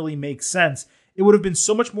doesn't really make sense. It would have been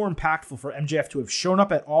so much more impactful for MJF to have shown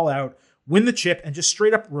up at All Out, win the chip, and just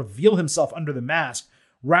straight up reveal himself under the mask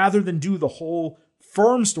rather than do the whole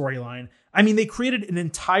firm storyline. I mean, they created an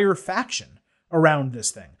entire faction around this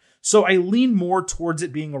thing. So I lean more towards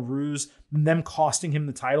it being a ruse than them costing him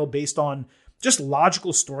the title based on just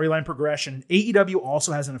logical storyline progression. AEW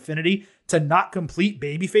also has an affinity to not complete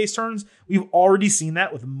babyface turns. We've already seen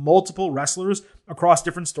that with multiple wrestlers across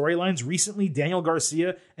different storylines. Recently, Daniel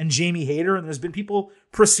Garcia and Jamie Hayter, and there's been people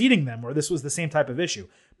preceding them where this was the same type of issue.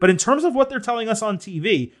 But in terms of what they're telling us on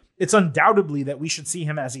TV, it's undoubtedly that we should see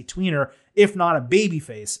him as a tweener, if not a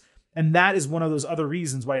babyface. And that is one of those other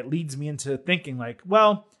reasons why it leads me into thinking like,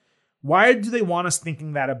 well, why do they want us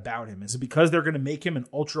thinking that about him? Is it because they're going to make him an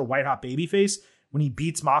ultra white hot babyface when he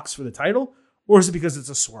beats Mox for the title? Or is it because it's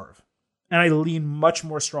a swerve? And I lean much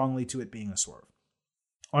more strongly to it being a swerve.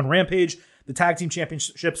 On Rampage, the tag team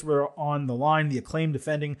championships were on the line, the Acclaim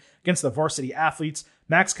defending against the Varsity Athletes.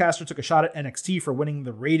 Max Caster took a shot at NXT for winning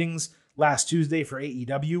the ratings last Tuesday, for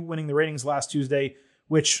AEW winning the ratings last Tuesday,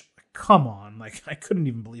 which, come on, like I couldn't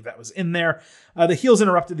even believe that was in there. The heels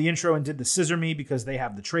interrupted the intro and did the scissor me because they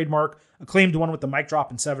have the trademark. Acclaimed won with the mic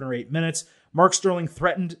drop in 7 or 8 minutes. Mark Sterling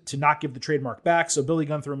threatened to not give the trademark back, so Billy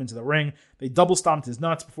Gunn threw him into the ring. They double stomped his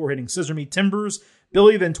nuts before hitting scissor me timbers.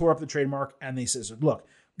 Billy then tore up the trademark and they scissored. Look,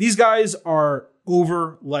 these guys are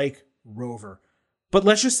over like Rover. But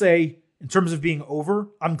let's just say, in terms of being over,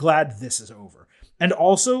 I'm glad this is over. And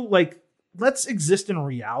also, like, let's exist in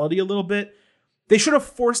reality a little bit. They should have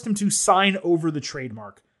forced him to sign over the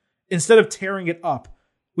trademark instead of tearing it up,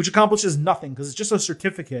 which accomplishes nothing because it's just a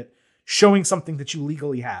certificate showing something that you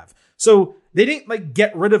legally have. So they didn't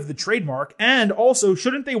get rid of the trademark. And also,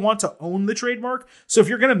 shouldn't they want to own the trademark? So if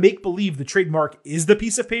you're going to make believe the trademark is the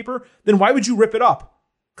piece of paper, then why would you rip it up?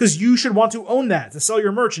 Because you should want to own that to sell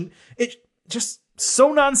your merch. And it just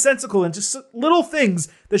so nonsensical and just little things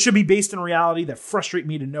that should be based in reality that frustrate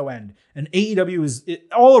me to no end. And AEW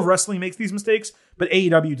all of wrestling makes these mistakes, but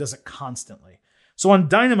AEW does it constantly. So on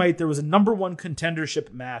Dynamite, there was a number 1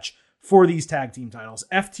 contendership match for these tag team titles.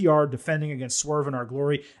 FTR defending against Swerve in Our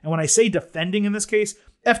Glory. And when I say defending in this case,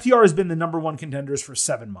 FTR has been the number 1 contenders for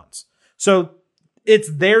 7 months. So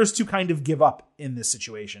it's theirs to kind of give up in this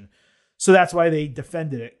situation. So that's why they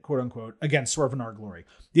defended it, quote unquote, against Swerve in Our Glory.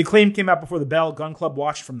 The Acclaim came out before the bell. Gun Club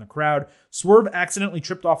watched from the crowd. Swerve accidentally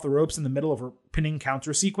tripped off the ropes in the middle of a pinning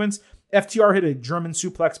counter sequence. FTR hit a German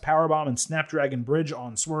suplex powerbomb and Snapdragon Bridge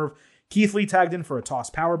on Swerve. Keith Lee tagged in for a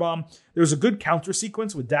toss powerbomb. There was a good counter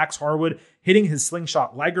sequence with Dax Harwood hitting his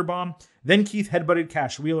slingshot Liger bomb. Then Keith headbutted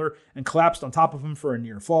Cash Wheeler and collapsed on top of him for a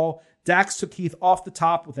near fall. Dax took Keith off the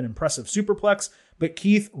top with an impressive superplex, but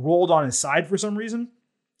Keith rolled on his side for some reason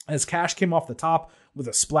as Cash came off the top with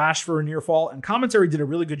a splash for a near fall. And commentary did a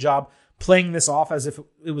really good job playing this off as if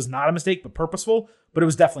it was not a mistake, but purposeful, but it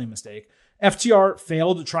was definitely a mistake. FTR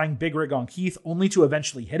failed trying Big Rig on Keith, only to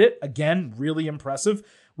eventually hit it. Again, really impressive,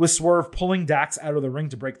 with Swerve pulling Dax out of the ring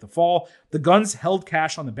to break the fall. The Guns held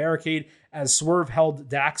Cash on the barricade as Swerve held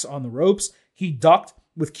Dax on the ropes. He ducked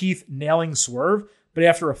with Keith nailing Swerve, but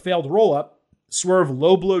after a failed roll-up, Swerve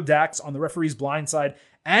low-blowed Dax on the referee's blindside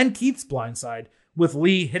and Keith's blindside, with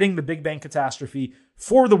Lee hitting the Big Bang Catastrophe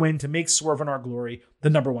for the win to make Swerve in Our Glory the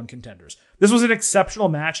number 1 contenders. This was an exceptional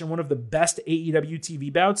match and one of the best AEW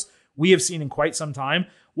TV bouts we have seen in quite some time.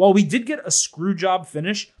 While we did get a screw job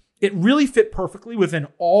finish, it really fit perfectly within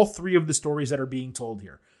all three of the stories that are being told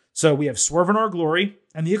here. So we have Swerve in Our Glory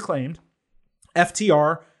and the Acclaimed,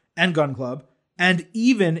 FTR and Gun Club, and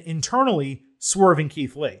even internally, Swerve and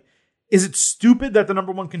Keith Lee. Is it stupid that the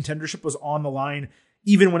number one contendership was on the line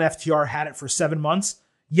even when FTR had it for 7 months?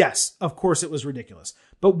 Yes, of course it was ridiculous.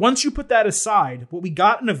 But once you put that aside, what we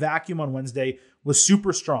got in a vacuum on Wednesday was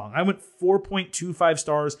super strong. I went 4.25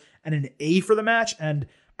 stars and an A for the match, and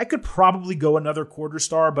I could probably go another quarter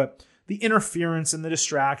star, but the interference and the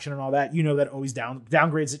distraction and all that, that always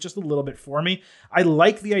downgrades it just a little bit for me. I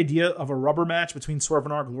like the idea of a rubber match between Swerve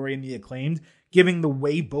in Our Glory and the Acclaimed, given the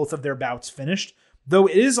way both of their bouts finished, though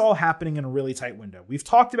it is all happening in a really tight window. We've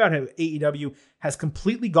talked about how AEW has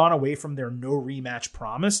completely gone away from their no rematch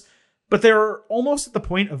promise, but they're almost at the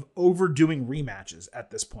point of overdoing rematches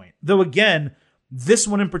at this point. Though again, this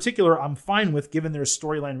one in particular, I'm fine with given their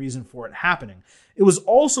storyline reason for it happening. It was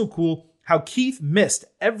also cool how Keith missed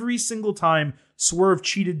every single time Swerve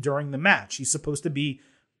cheated during the match. He's supposed to be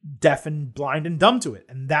deaf and blind and dumb to it,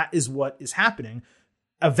 and that is what is happening.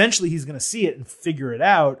 Eventually, he's going to see it and figure it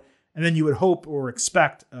out, and then you would hope or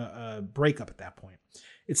expect a breakup at that point.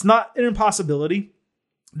 It's not an impossibility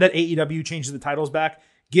that AEW changes the titles back,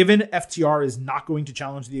 given FTR is not going to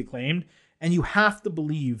challenge the Acclaimed, and you have to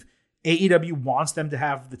believe AEW wants them to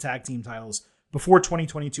have the tag team titles before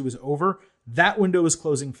 2022 is over. That window is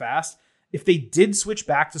closing fast. If they did switch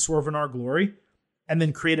back to Swerve in Our Glory and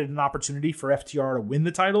then created an opportunity for FTR to win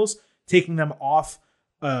the titles, taking them off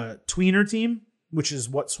a tweener team, which is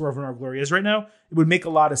what Swerve in Our Glory is right now, it would make a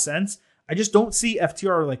lot of sense. I just don't see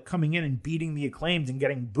FTR coming in and beating the Acclaimed and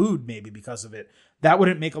getting booed maybe because of it. That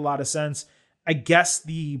wouldn't make a lot of sense. I guess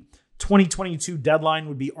the 2022 deadline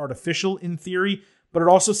would be artificial in theory, but it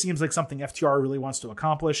also seems like something FTR really wants to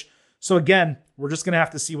accomplish. So again, we're just going to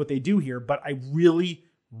have to see what they do here, but I really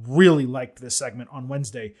liked this segment on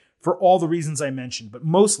Wednesday for all the reasons I mentioned, but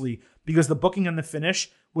mostly because the booking and the finish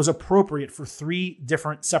was appropriate for 3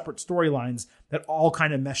 different separate storylines that all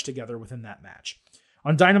kind of meshed together within that match.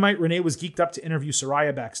 On Dynamite, Renee was geeked up to interview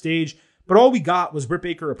Saraya backstage, but all we got was Britt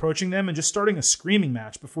Baker approaching them and just starting a screaming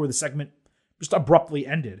match before the segment just abruptly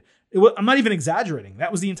ended. I'm not even exaggerating.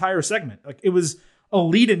 That was the entire segment. It was a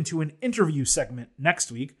lead-in to an interview segment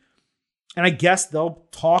next week, and I guess they'll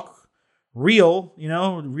talk real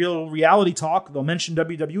reality talk. They'll mention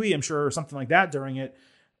WWE, I'm sure, or something like that during it.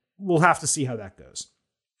 We'll have to see how that goes.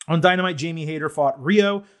 On Dynamite, Jamie Hayter fought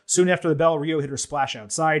Rio. Soon after the bell, Rio hit her splash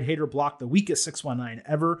outside. Hayter blocked the weakest 619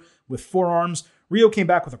 ever with forearms. Rio came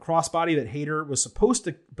back with a crossbody that Hayter was supposed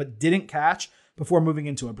to but didn't catch before moving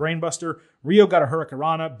into a brainbuster. Rio got a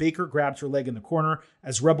hurricanrana. Baker grabbed her leg in the corner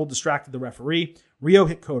as Rebel distracted the referee. Rio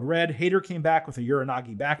hit Code Red. Hayter came back with a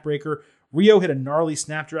Uranagi backbreaker. Rio hit a gnarly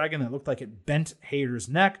Snapdragon that looked like it bent Hayter's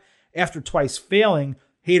neck. After twice failing,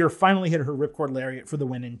 Hayter finally hit her Ripcord Lariat for the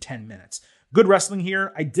win in 10 minutes. Good wrestling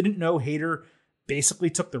here. I didn't know Hayter basically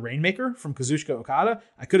took the Rainmaker from Kazuchika Okada.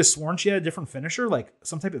 I could have sworn she had a different finisher, like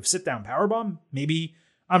some type of sit-down powerbomb. Maybe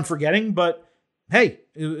I'm forgetting, but hey,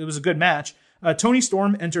 it was a good match. Toni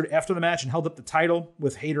Storm entered after the match and held up the title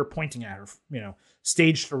with Hayter pointing at her,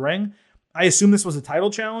 staged to ring. I assume this was a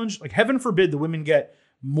title challenge. Heaven forbid the women get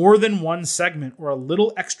more than one segment or a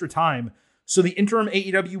little extra time so the interim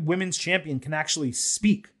AEW Women's Champion can actually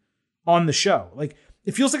speak on the show.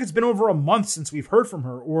 It feels like it's been over a month since we've heard from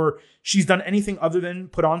her or she's done anything other than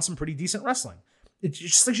put on some pretty decent wrestling. It's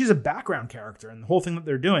just like she's a background character in the whole thing that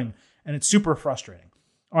they're doing, and it's super frustrating.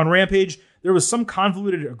 On Rampage, there was some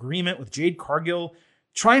convoluted agreement with Jade Cargill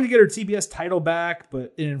trying to get her TBS title back,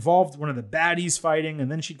 but it involved one of the baddies fighting,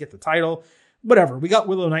 and then she'd get the title. Whatever. We got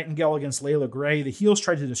Willow Nightingale against Layla Gray. The heels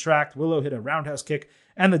tried to distract. Willow hit a roundhouse kick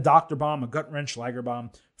and the Dr. Bomb, a gut-wrench Liger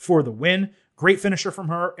Bomb for the win. Great finisher from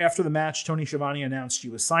her. After the match, Tony Schiavone announced she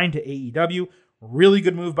was signed to AEW. Really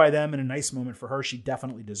good move by them and a nice moment for her. She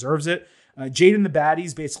definitely deserves it. Jade and the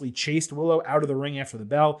baddies basically chased Willow out of the ring after the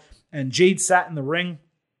bell, and Jade sat in the ring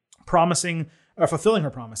fulfilling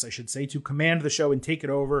her promise, I should say, to command the show and take it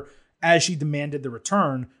over as she demanded the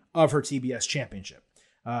return of her TBS championship.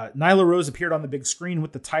 Nyla Rose appeared on the big screen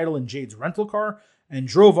with the title in Jade's rental car and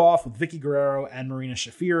drove off with Vicky Guerrero and Marina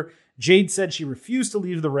Shafir. Jade said she refused to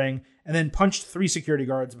leave the ring and then punched 3 security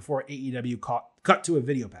guards before AEW cut to a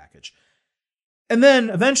video package. And then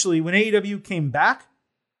eventually, when AEW came back,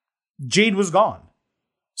 Jade was gone.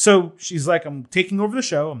 So she's like, I'm taking over the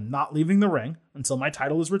show. I'm not leaving the ring until my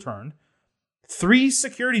title is returned. 3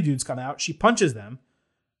 security dudes come out. She punches them.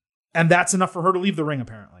 And that's enough for her to leave the ring,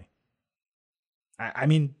 apparently. I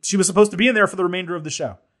mean, she was supposed to be in there for the remainder of the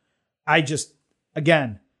show.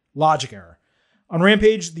 Again, logic error. On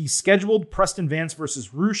Rampage, the scheduled Preston Vance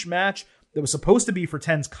versus Roosh match that was supposed to be for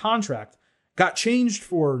Ten's contract got changed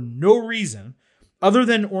for no reason other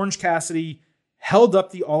than Orange Cassidy held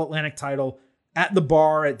up the All Atlantic title at the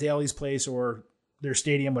bar at Daly's Place or their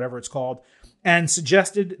stadium, whatever it's called, and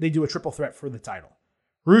suggested they do a triple threat for the title.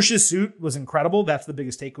 Rush's suit was incredible. That's the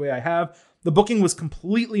biggest takeaway I have. The booking was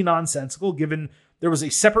completely nonsensical, given there was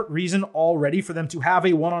a separate reason already for them to have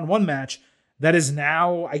a one-on-one match that is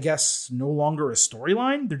now, I guess, no longer a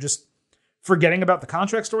storyline. They're just forgetting about the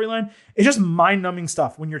contract storyline. It's just mind-numbing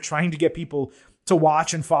stuff when you're trying to get people to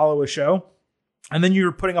watch and follow a show, and then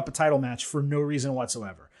you're putting up a title match for no reason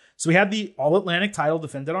whatsoever. So we had the All-Atlantic title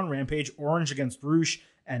defended on Rampage, Orange against Rush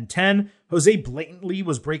and Ten. Jose blatantly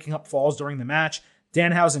was breaking up falls during the match.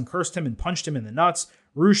 Danhausen cursed him and punched him in the nuts.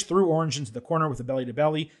 Rush threw Orange into the corner with a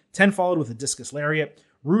belly-to-belly. Ten followed with a discus lariat.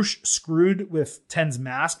 Rush screwed with Ten's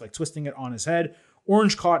mask, like twisting it on his head.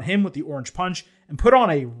 Orange caught him with the Orange Punch and put on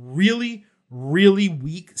a really, really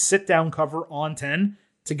weak sit-down cover on Ten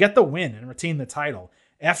to get the win and retain the title.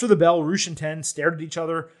 After the bell, Rush and Ten stared at each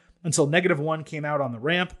other until -1 came out on the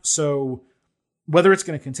ramp. So whether it's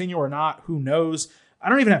going to continue or not, who knows? I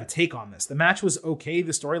don't even have a take on this. The match was okay.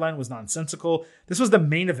 The storyline was nonsensical. This was the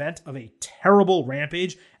main event of a terrible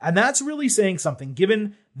Rampage. And that's really saying something,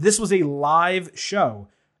 given this was a live show.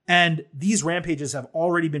 And these Rampages have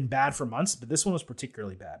already been bad for months, but this one was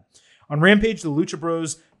particularly bad. On Rampage, the Lucha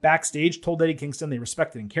Bros backstage told Eddie Kingston they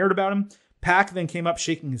respected and cared about him. Pac then came up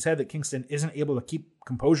shaking his head that Kingston isn't able to keep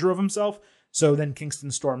composure of himself. So then Kingston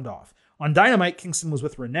stormed off. On Dynamite, Kingston was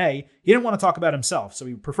with Renee. He didn't want to talk about himself, so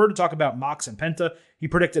he preferred to talk about Mox and Penta. He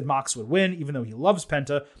predicted Mox would win, even though he loves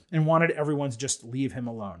Penta, and wanted everyone to just leave him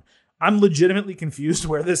alone. I'm legitimately confused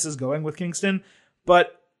where this is going with Kingston,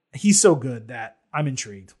 but he's so good that I'm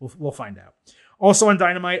intrigued. We'll find out. Also on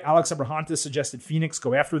Dynamite, Alex Abrahantes suggested Phoenix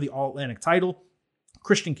go after the All-Atlantic title.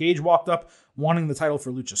 Christian Cage walked up, wanting the title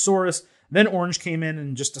for Luchasaurus. Then Orange came in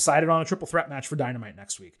and just decided on a triple threat match for Dynamite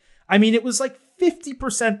next week. I mean, it was like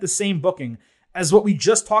 50% the same booking as what we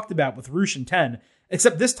just talked about with Rush and Ten,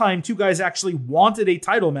 except this time two guys actually wanted a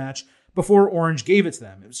title match before Orange gave it to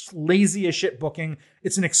them. It was lazy as shit booking.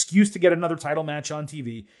 It's an excuse to get another title match on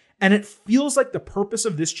TV. And it feels like the purpose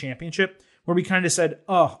of this championship, where we kind of said,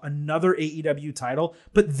 oh, another AEW title.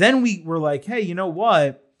 But then we were like, hey, you know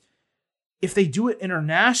what? If they do it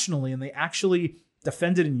internationally and they actually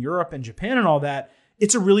defend it in Europe and Japan and all that,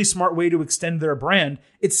 it's a really smart way to extend their brand.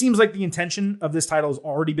 It seems like the intention of this title has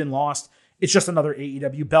already been lost. It's just another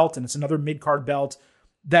AEW belt, and it's another mid-card belt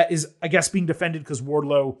that is, I guess, being defended because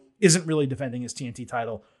Wardlow isn't really defending his TNT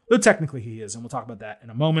title, though technically he is, and we'll talk about that in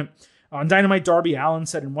a moment. On Dynamite, Darby Allin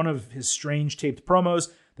said in one of his strange taped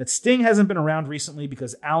promos that Sting hasn't been around recently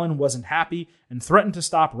because Allin wasn't happy and threatened to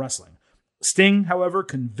stop wrestling. Sting, however,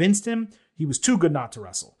 convinced him he was too good not to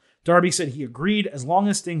wrestle. Darby said he agreed as long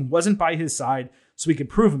as Sting wasn't by his side so he could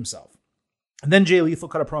prove himself. And then Jay Lethal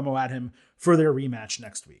cut a promo at him for their rematch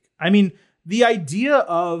next week. I mean, the idea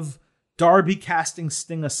of Darby casting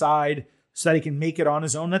Sting aside so that he can make it on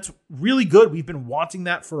his own, that's really good. We've been wanting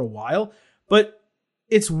that for a while, but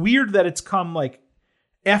it's weird that it's come like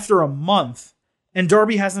after a month and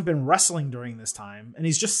Darby hasn't been wrestling during this time, and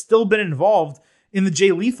he's just still been involved in the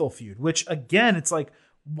Jay Lethal feud, which again, it's like,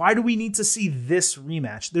 why do we need to see this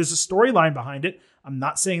rematch? There's a storyline behind it. I'm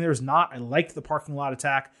not saying there's not. I liked the parking lot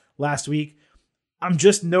attack last week. I'm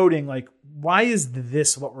just noting, like, why is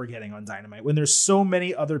this what we're getting on Dynamite when there's so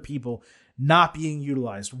many other people not being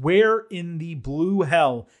utilized? Where in the blue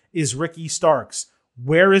hell is Ricky Starks?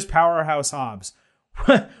 Where is Powerhouse Hobbs?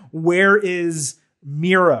 Where is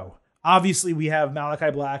Miro? Obviously, we have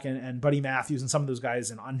Malachi Black and Buddy Matthews and some of those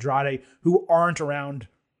guys and Andrade who aren't around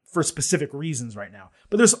for specific reasons right now.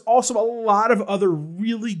 But there's also a lot of other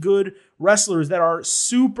really good wrestlers that are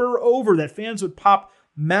super over that fans would pop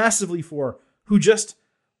massively for, who just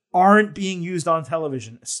aren't being used on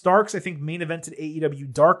television. Starks, I think, main evented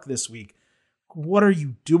AEW Dark this week. What are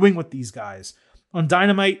you doing with these guys? On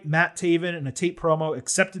Dynamite, Matt Taven in a tape promo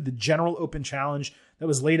accepted the general open challenge that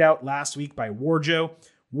was laid out last week by Wardlow.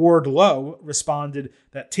 Wardlow responded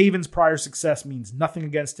that Taven's prior success means nothing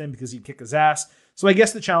against him because he'd kick his ass. So I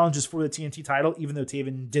guess the challenge is for the TNT title, even though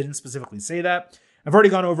Taven didn't specifically say that. I've already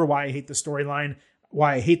gone over why I hate the storyline,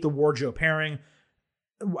 why I hate the Wardlow pairing.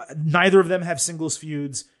 Neither of them have singles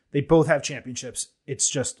feuds. They both have championships. It's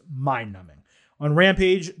just mind-numbing. On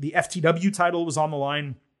Rampage, the FTW title was on the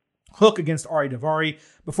line. Hook against Ari Daivari.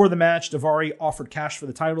 Before the match, Daivari offered cash for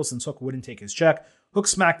the title since Hook wouldn't take his check. Hook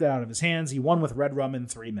smacked it out of his hands. He won with Red Rum in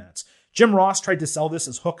 3 minutes. Jim Ross tried to sell this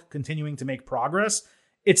as Hook continuing to make progress.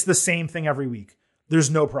 It's the same thing every week. There's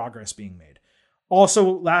no progress being made. Also,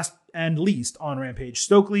 last and least on Rampage,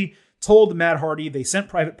 Stokely told Matt Hardy they sent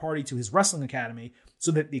Private Party to his wrestling academy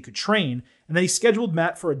so that they could train, and then he scheduled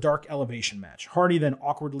Matt for a dark elevation match. Hardy then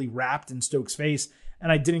awkwardly rapped in Stokes' face,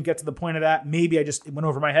 and I didn't get to the point of that. Maybe it went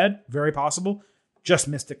over my head. Very possible. Just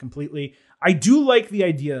missed it completely. I do like the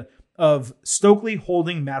idea of Stokely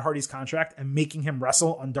holding Matt Hardy's contract and making him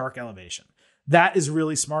wrestle on dark elevation. That is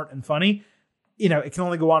really smart and funny. It can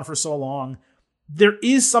only go on for so long. There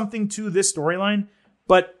is something to this storyline,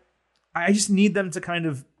 but I just need them to kind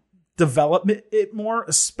of develop it more,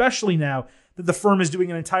 especially now that the firm is doing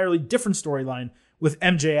an entirely different storyline with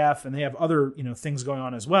MJF and they have other, things going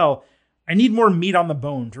on as well. I need more meat on the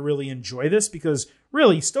bone to really enjoy this, because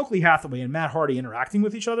really Stokely Hathaway and Matt Hardy interacting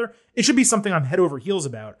with each other, it should be something I'm head over heels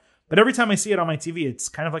about. But every time I see it on my TV, it's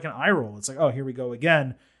kind of like an eye roll. It's like, oh, here we go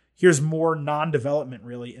again. Here's more non-development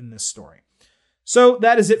really in this story. So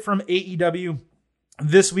that is it from AEW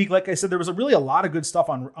this week. Like I said, there was really a lot of good stuff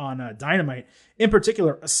on Dynamite in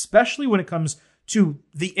particular, especially when it comes to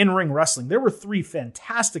the in-ring wrestling. There were 3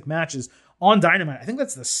 fantastic matches on Dynamite. I think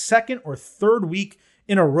that's the second or third week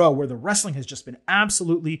in a row where the wrestling has just been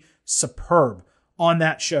absolutely superb on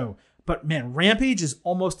that show. But man, Rampage is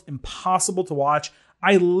almost impossible to watch.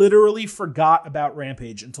 I literally forgot about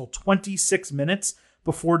Rampage until 26 minutes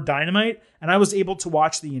before Dynamite, and I was able to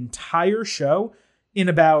watch the entire show in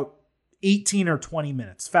about 18 or 20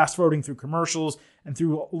 minutes, fast forwarding through commercials and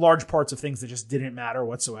through large parts of things that just didn't matter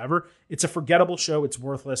whatsoever. It's a forgettable show. It's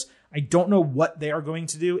worthless. I don't know what they are going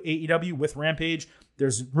to do, AEW, with Rampage.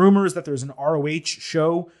 There's rumors that there's an ROH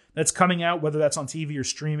show that's coming out, whether that's on TV or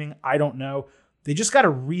streaming. I don't know. They just got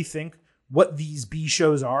to rethink what these B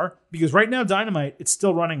shows are, because right now Dynamite, it's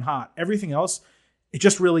still running hot. Everything else, it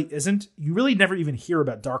just really isn't. You really never even hear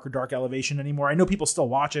about Dark or Dark Elevation anymore. I know people still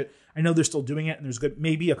watch it. I know they're still doing it, and there's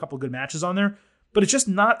maybe a couple good matches on there, but it's just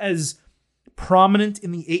not as prominent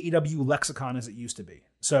in the AEW lexicon as it used to be.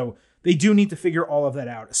 So they do need to figure all of that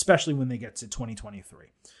out, especially when they get to 2023.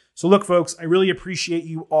 So look, folks, I really appreciate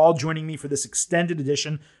you all joining me for this extended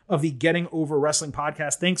edition of the Getting Over Wrestling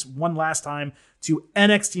podcast. Thanks one last time to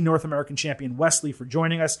NXT North American Champion Wesley for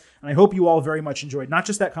joining us. And I hope you all very much enjoyed not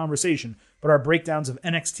just that conversation, but our breakdowns of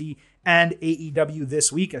NXT and AEW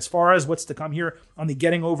this week. As far as what's to come here on the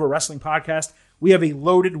Getting Over Wrestling podcast, we have a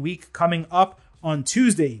loaded week coming up. On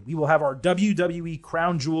Tuesday, we will have our WWE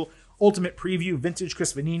Crown Jewel Ultimate Preview, Vintage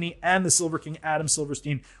Chris Vanini, and the Silver King Adam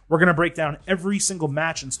Silverstein. We're going to break down every single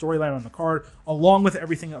match and storyline on the card, along with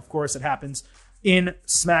everything, of course, that happens in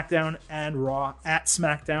SmackDown and Raw, at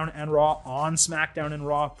SmackDown and Raw, on SmackDown and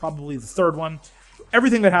Raw, probably the third one.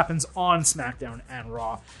 Everything that happens on SmackDown and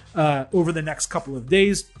Raw over the next couple of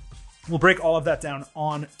days. We'll break all of that down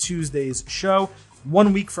on Tuesday's show.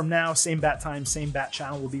 1 week from now, same bat time, same bat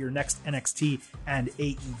channel, will be your next NXT and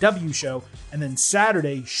AEW show. And then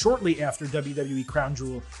Saturday, shortly after WWE Crown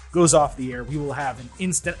Jewel goes off the air, we will have an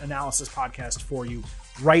instant analysis podcast for you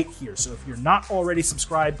right here. So if you're not already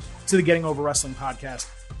subscribed to the Getting Over Wrestling podcast,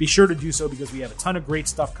 be sure to do so, because we have a ton of great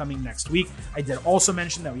stuff coming next week. I did also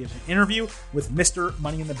mention that we have an interview with Mr.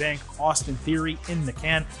 Money in the Bank, Austin Theory, in the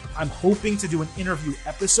can. I'm hoping to do an interview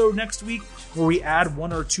episode next week where we add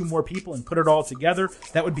 1 or 2 more people and put it all together.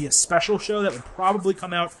 That would be a special show that would probably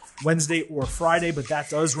come out Wednesday or Friday, but that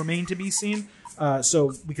does remain to be seen.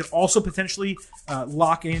 So we could also potentially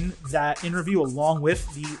lock in that interview along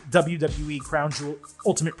with the WWE Crown Jewel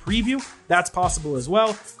Ultimate Preview. That's possible as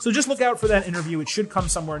well. So just look out for that interview. It should come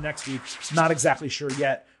somewhere next week. Not exactly sure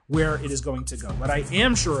yet where it is going to go. What I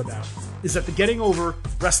am sure about is that the Getting Over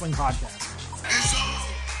Wrestling podcast.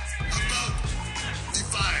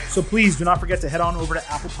 So please do not forget to head on over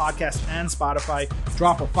to Apple Podcasts and Spotify,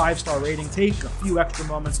 drop a 5-star rating, take a few extra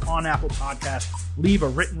moments on Apple Podcasts, leave a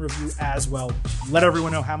written review as well. Let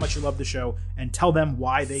everyone know how much you love the show and tell them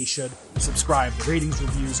why they should subscribe. The ratings,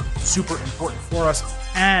 reviews, super important for us.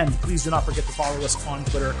 And please do not forget to follow us on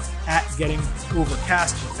Twitter at Getting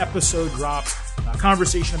Overcast for episode drops,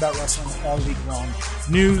 conversation about wrestling all week long,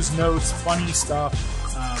 news, notes, funny stuff.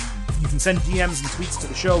 You can send DMs and tweets to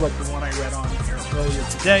the show like the one I read on air earlier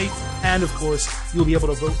today. And, of course, you'll be able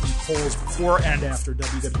to vote in polls before and after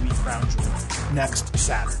WWE Crown Jewel next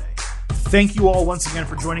Saturday. Thank you all once again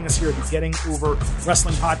for joining us here at the Getting Over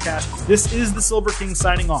Wrestling podcast. This is the Silver King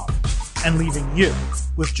signing off and leaving you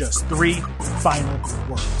with just 3 final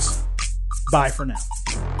words. Bye for now.